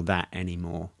all that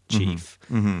anymore, Chief.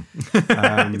 Saying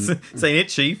it,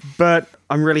 Chief. But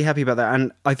I'm really happy about that.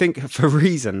 And I think for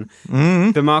Reason,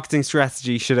 the marketing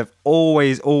strategy should have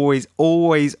always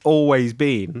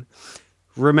been,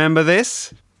 remember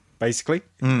this, basically.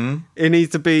 It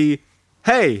needs to be,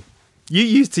 hey, you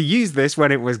used to use this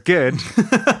when it was good.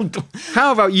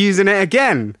 How about using it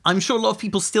again? I'm sure a lot of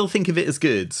people still think of it as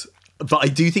good, but I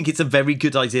do think it's a very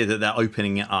good idea that they're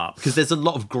opening it up, because there's a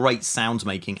lot of great sound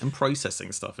making and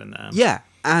processing stuff in there. Yeah,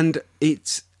 and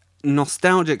it's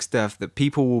nostalgic stuff that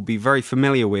people will be very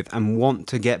familiar with and want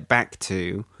to get back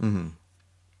to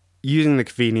using the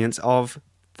convenience of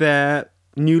their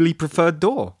newly preferred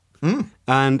DAW.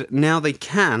 And now they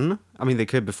can. I mean, they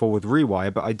could before with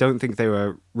Rewire, but I don't think they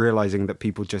were realizing that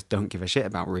people just don't give a shit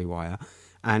about Rewire.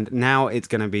 And now it's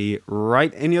going to be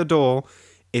right in your DAW.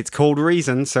 It's called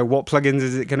Reason, so what plugins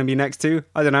is it going to be next to?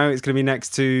 I don't know. It's going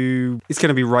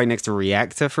to be right next to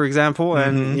Reactor, for example,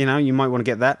 and you might want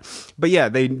to get that. But yeah,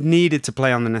 they needed to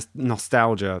play on the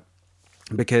nostalgia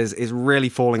because it's really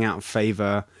falling out of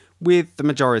favor with the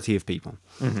majority of people.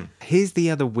 Here's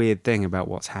the other weird thing about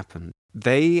what's happened.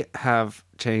 They have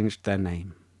changed their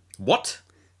name. What?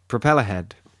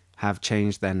 Propellerhead have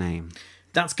changed their name.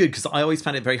 That's good, because I always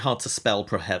found it very hard to spell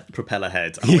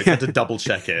Propellerhead. I always had to double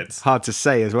check it. Hard to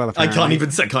say as well, apparently. I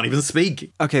can't even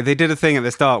speak. Okay, they did a thing at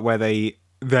the start where their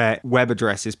web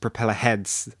address is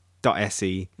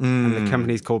propellerheads.se and the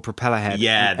company's called Propellerhead.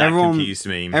 Yeah, that confused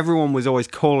me. Everyone was always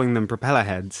calling them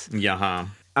Propellerheads. Yeah.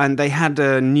 And they had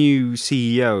a new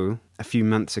CEO a few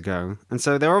months ago. And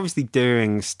so they're obviously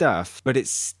doing stuff, but it's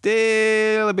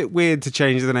still a bit weird to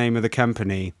change the name of the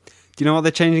company. Do you know what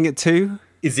they're changing it to?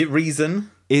 Is it Reason?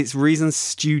 It's Reason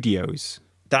Studios.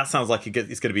 That sounds like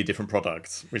it's going to be a different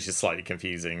product, which is slightly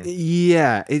confusing.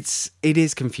 Yeah, it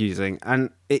is confusing. And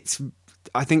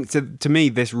I think to me,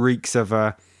 this reeks of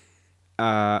a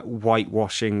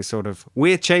whitewashing sort of,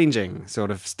 we're changing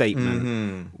sort of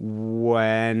statement.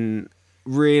 When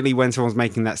someone's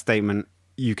making that statement,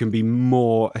 you can be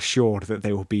more assured that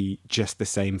they will be just the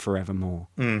same forevermore.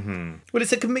 Well,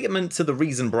 it's a commitment to the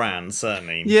Reason brand,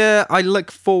 certainly. Yeah, I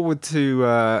look forward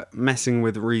to messing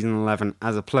with Reason 11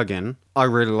 as a plugin. I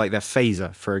really like their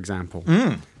phaser, for example.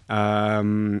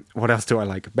 What else do I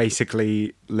like?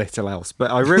 Basically, little else.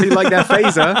 But I really like their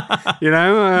phaser.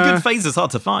 Good phaser's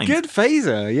hard to find. Good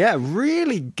phaser, yeah,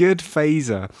 really good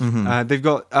phaser. They've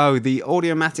got the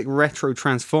Audiomatic Retro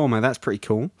Transformer. That's pretty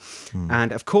cool.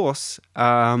 And of course,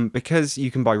 because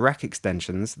you can buy rec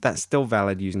extensions, that's still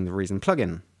valid using the Reason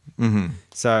plugin.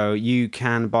 So you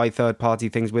can buy third-party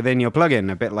things within your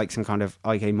plugin, a bit like some kind of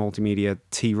IK Multimedia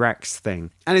T-Rex thing.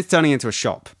 And it's turning into a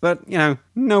shop. But,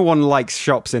 no one likes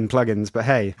shops in plugins, but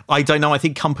hey. I don't know. I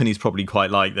think companies probably quite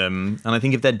like them. And I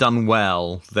think if they're done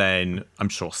well, then I'm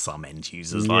sure some end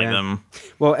users like them.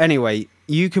 Well, anyway,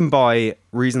 you can buy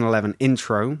Reason 11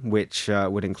 Intro, which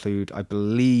would include, I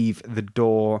believe, the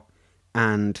DAW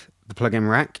and the plugin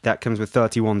rack. That comes with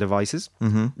 31 devices,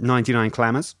 99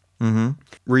 clammers.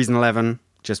 Reason 11,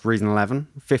 just Reason 11,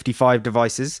 55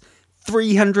 devices,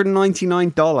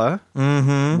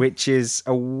 $399, which is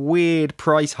a weird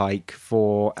price hike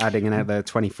for adding another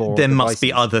 24 There devices. must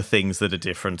be other things that are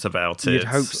different about it. You'd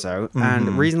hope so.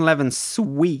 And Reason 11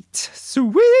 Sweet,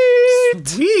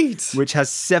 which has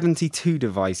 72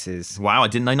 devices. Wow, I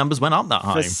didn't know numbers went up that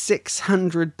high. For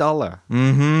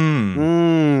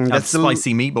 $600. That's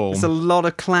spicy meatball. It's a lot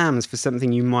of clams for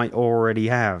something you might already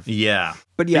have. Yeah.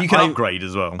 But yeah, you can upgrade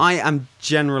as well. I am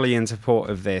generally in support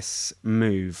of this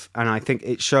move, and I think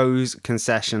it shows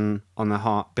concession on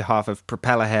the behalf of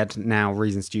Propellerhead, now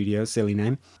Reason Studios, silly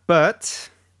name. But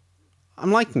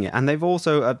I'm liking it, and they've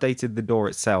also updated the DAW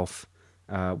itself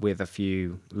with a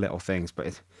few little things.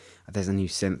 But there's a new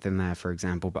synth in there, for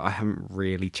example, but I haven't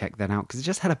really checked that out because it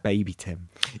just had a baby, Tim.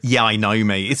 Yeah, I know,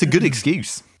 mate. It's a good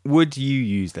excuse. Would you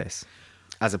use this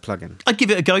as a plugin? I'd give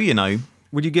it a go,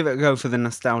 Would you give it a go for the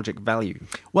nostalgic value?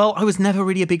 Well, I was never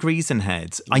really a big Reason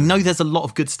head. I know there's a lot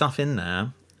of good stuff in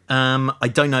there. I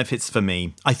don't know if it's for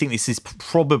me. I think this is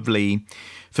probably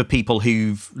for people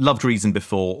who've loved Reason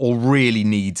before or really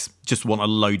just want a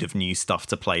load of new stuff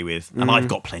to play with. And I've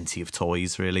got plenty of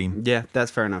toys, really. Yeah,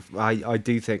 that's fair enough. I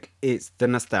do think it's the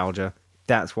nostalgia.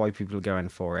 That's why people are going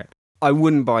for it. I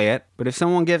wouldn't buy it, but if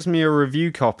someone gives me a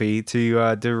review copy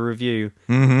to do a review,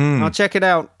 I'll check it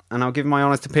out and I'll give my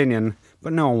honest opinion.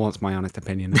 But no one wants my honest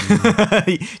opinion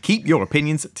anymore. Keep your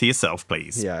opinions to yourself,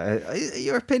 please. Yeah,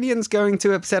 your opinion's going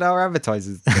to upset our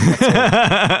advertisers.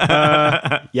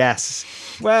 Yes.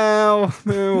 Well,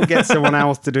 we'll get someone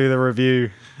else to do the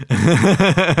review.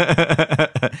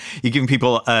 You're giving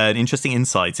people an interesting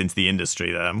insight into the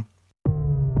industry there.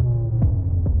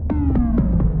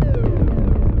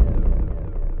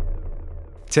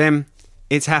 Tim,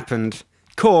 it's happened.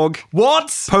 Korg. What?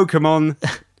 Pokemon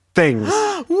things.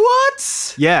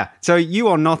 What? Yeah, so you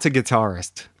are not a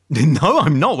guitarist. No,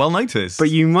 I'm not. Well noticed. But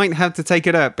you might have to take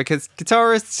it up because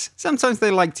guitarists, sometimes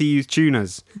they like to use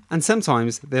tuners and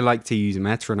sometimes they like to use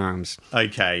metronomes.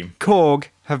 Okay. Korg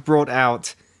have brought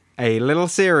out a little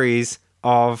series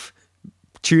of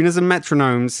tuners and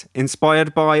metronomes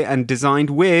inspired by and designed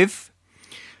with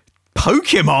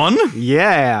Pokemon?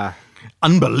 Yeah.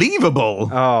 Unbelievable.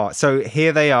 Oh, so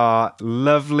here they are.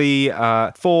 Lovely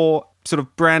 4 sort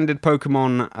of branded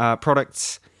Pokemon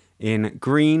products in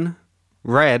green,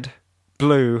 red,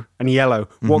 blue, and yellow.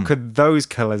 What could those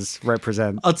colours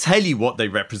represent? I'll tell you what they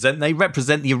represent. They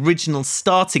represent the original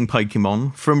starting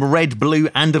Pokemon from red, blue,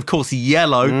 and of course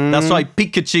yellow. That's right,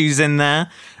 Pikachu's in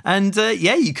there. And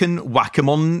yeah, you can whack them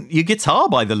on your guitar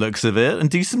by the looks of it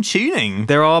and do some tuning.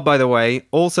 There are, by the way,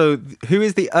 also, who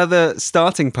is the other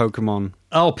starting Pokemon?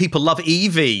 Oh, people love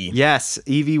Eevee. Yes,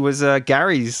 Eevee was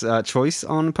Gary's choice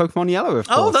on Pokemon Yellow, of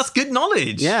course. Oh, that's good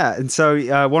knowledge. Yeah, and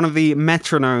so one of the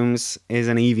metronomes is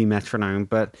an Eevee metronome,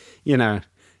 but, you know,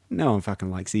 No one fucking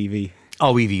likes Eevee.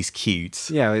 Oh, Eevee's cute.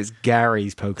 Yeah, it's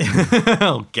Gary's Pokemon.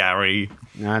 Oh, Gary.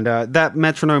 And that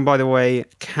metronome, by the way,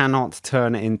 cannot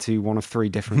turn into one of 3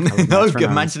 different colours. No,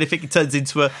 imagine if it turns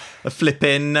into a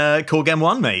flipping Corgan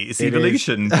 1, mate. It's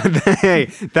evolution. Hey,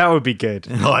 that would be good.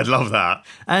 Oh, I'd love that.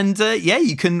 And yeah,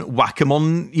 you can whack them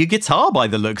on your guitar by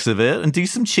the looks of it and do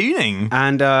some tuning.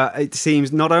 And it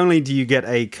seems not only do you get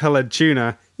a coloured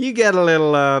tuner, you get a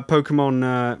little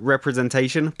Pokemon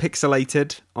representation,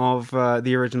 pixelated, of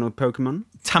the original Pokemon.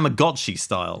 Tamagotchi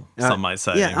style, some might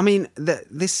say. Yeah, I mean,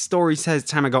 this story says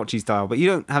Tamagotchi style, but you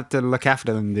don't have to look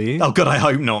after them, do you? Oh, God, I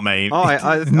hope not, mate. Oh,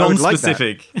 I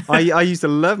non-specific. Like I used to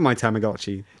love my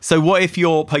Tamagotchi. So what if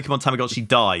your Pokemon Tamagotchi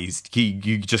dies?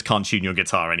 You just can't tune your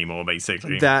guitar anymore,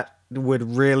 basically. That would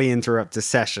really interrupt a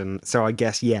session, so I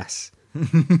guess yes.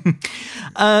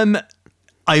 I'm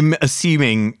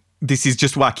assuming this is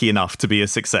just wacky enough to be a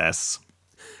success.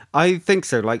 I think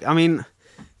so. Like, I mean,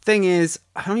 thing is,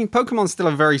 Pokemon's still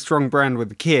a very strong brand with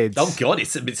the kids. Oh, God,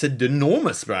 it's an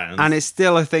enormous brand. And it's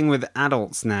still a thing with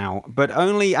adults now, but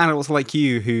only adults like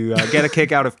you who get a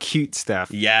kick out of cute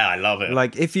stuff. Yeah, I love it.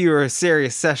 Like, if you were a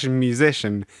serious session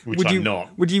musician, I'm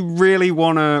not. Would you really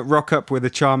want to rock up with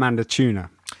a Charmander tuner?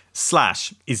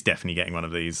 Slash is definitely getting one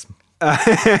of these.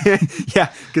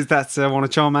 Yeah, because that's one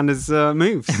of Charmander's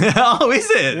moves. Oh, is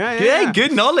it? Yeah.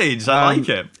 Good knowledge. I like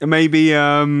it. Maybe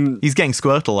he's getting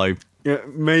Squirtle,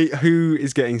 though. Who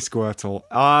is getting Squirtle?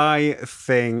 I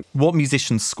think what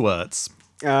musician squirts?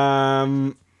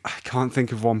 I can't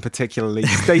think of one particularly.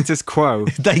 Status Quo.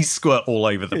 They squirt all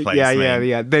over the place.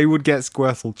 Yeah. They would get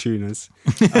Squirtle tuners.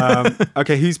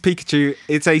 Okay, who's Pikachu?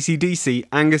 It's AC/DC.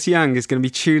 Angus Young is going to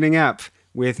be tuning up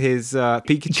with his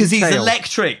Pikachu because he's tail.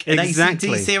 Electric. And exactly.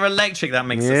 AC/DC are electric. That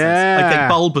makes sense. Yeah. Okay,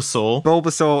 Bulbasaur.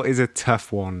 Bulbasaur is a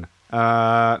tough one.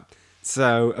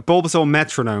 So a Bulbasaur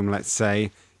metronome, let's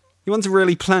say. You want to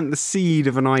really plant the seed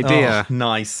of an idea. Oh,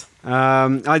 nice.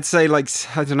 I'd say, like,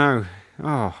 I don't know.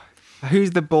 Oh,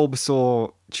 who's the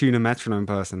Bulbasaur tuner metronome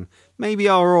person? Maybe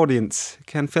our audience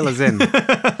can fill us in.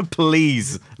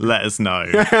 Please let us know.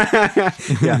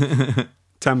 Yeah.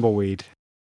 Tumbleweed.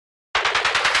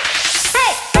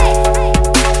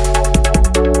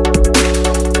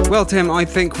 Well, Tim, I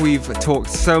think we've talked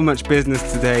so much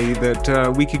business today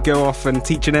that we could go off and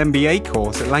teach an MBA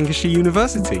course at Lancashire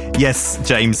University. Yes,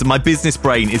 James, my business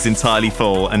brain is entirely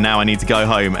full, and now I need to go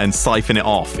home and siphon it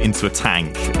off into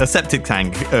a septic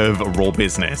tank of raw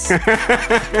business.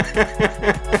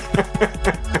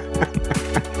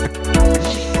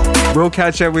 We'll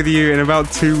catch up with you in about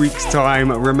 2 weeks'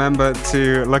 time. Remember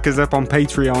to look us up on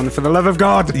Patreon, for the love of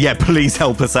God. Yeah, please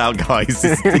help us out, guys.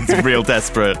 It's real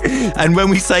desperate. And when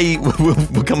we say we'll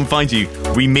come and find you,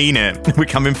 we mean it. We're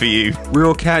coming for you.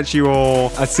 We'll catch you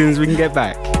all as soon as we can get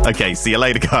back. Okay, see you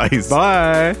later, guys.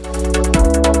 Bye.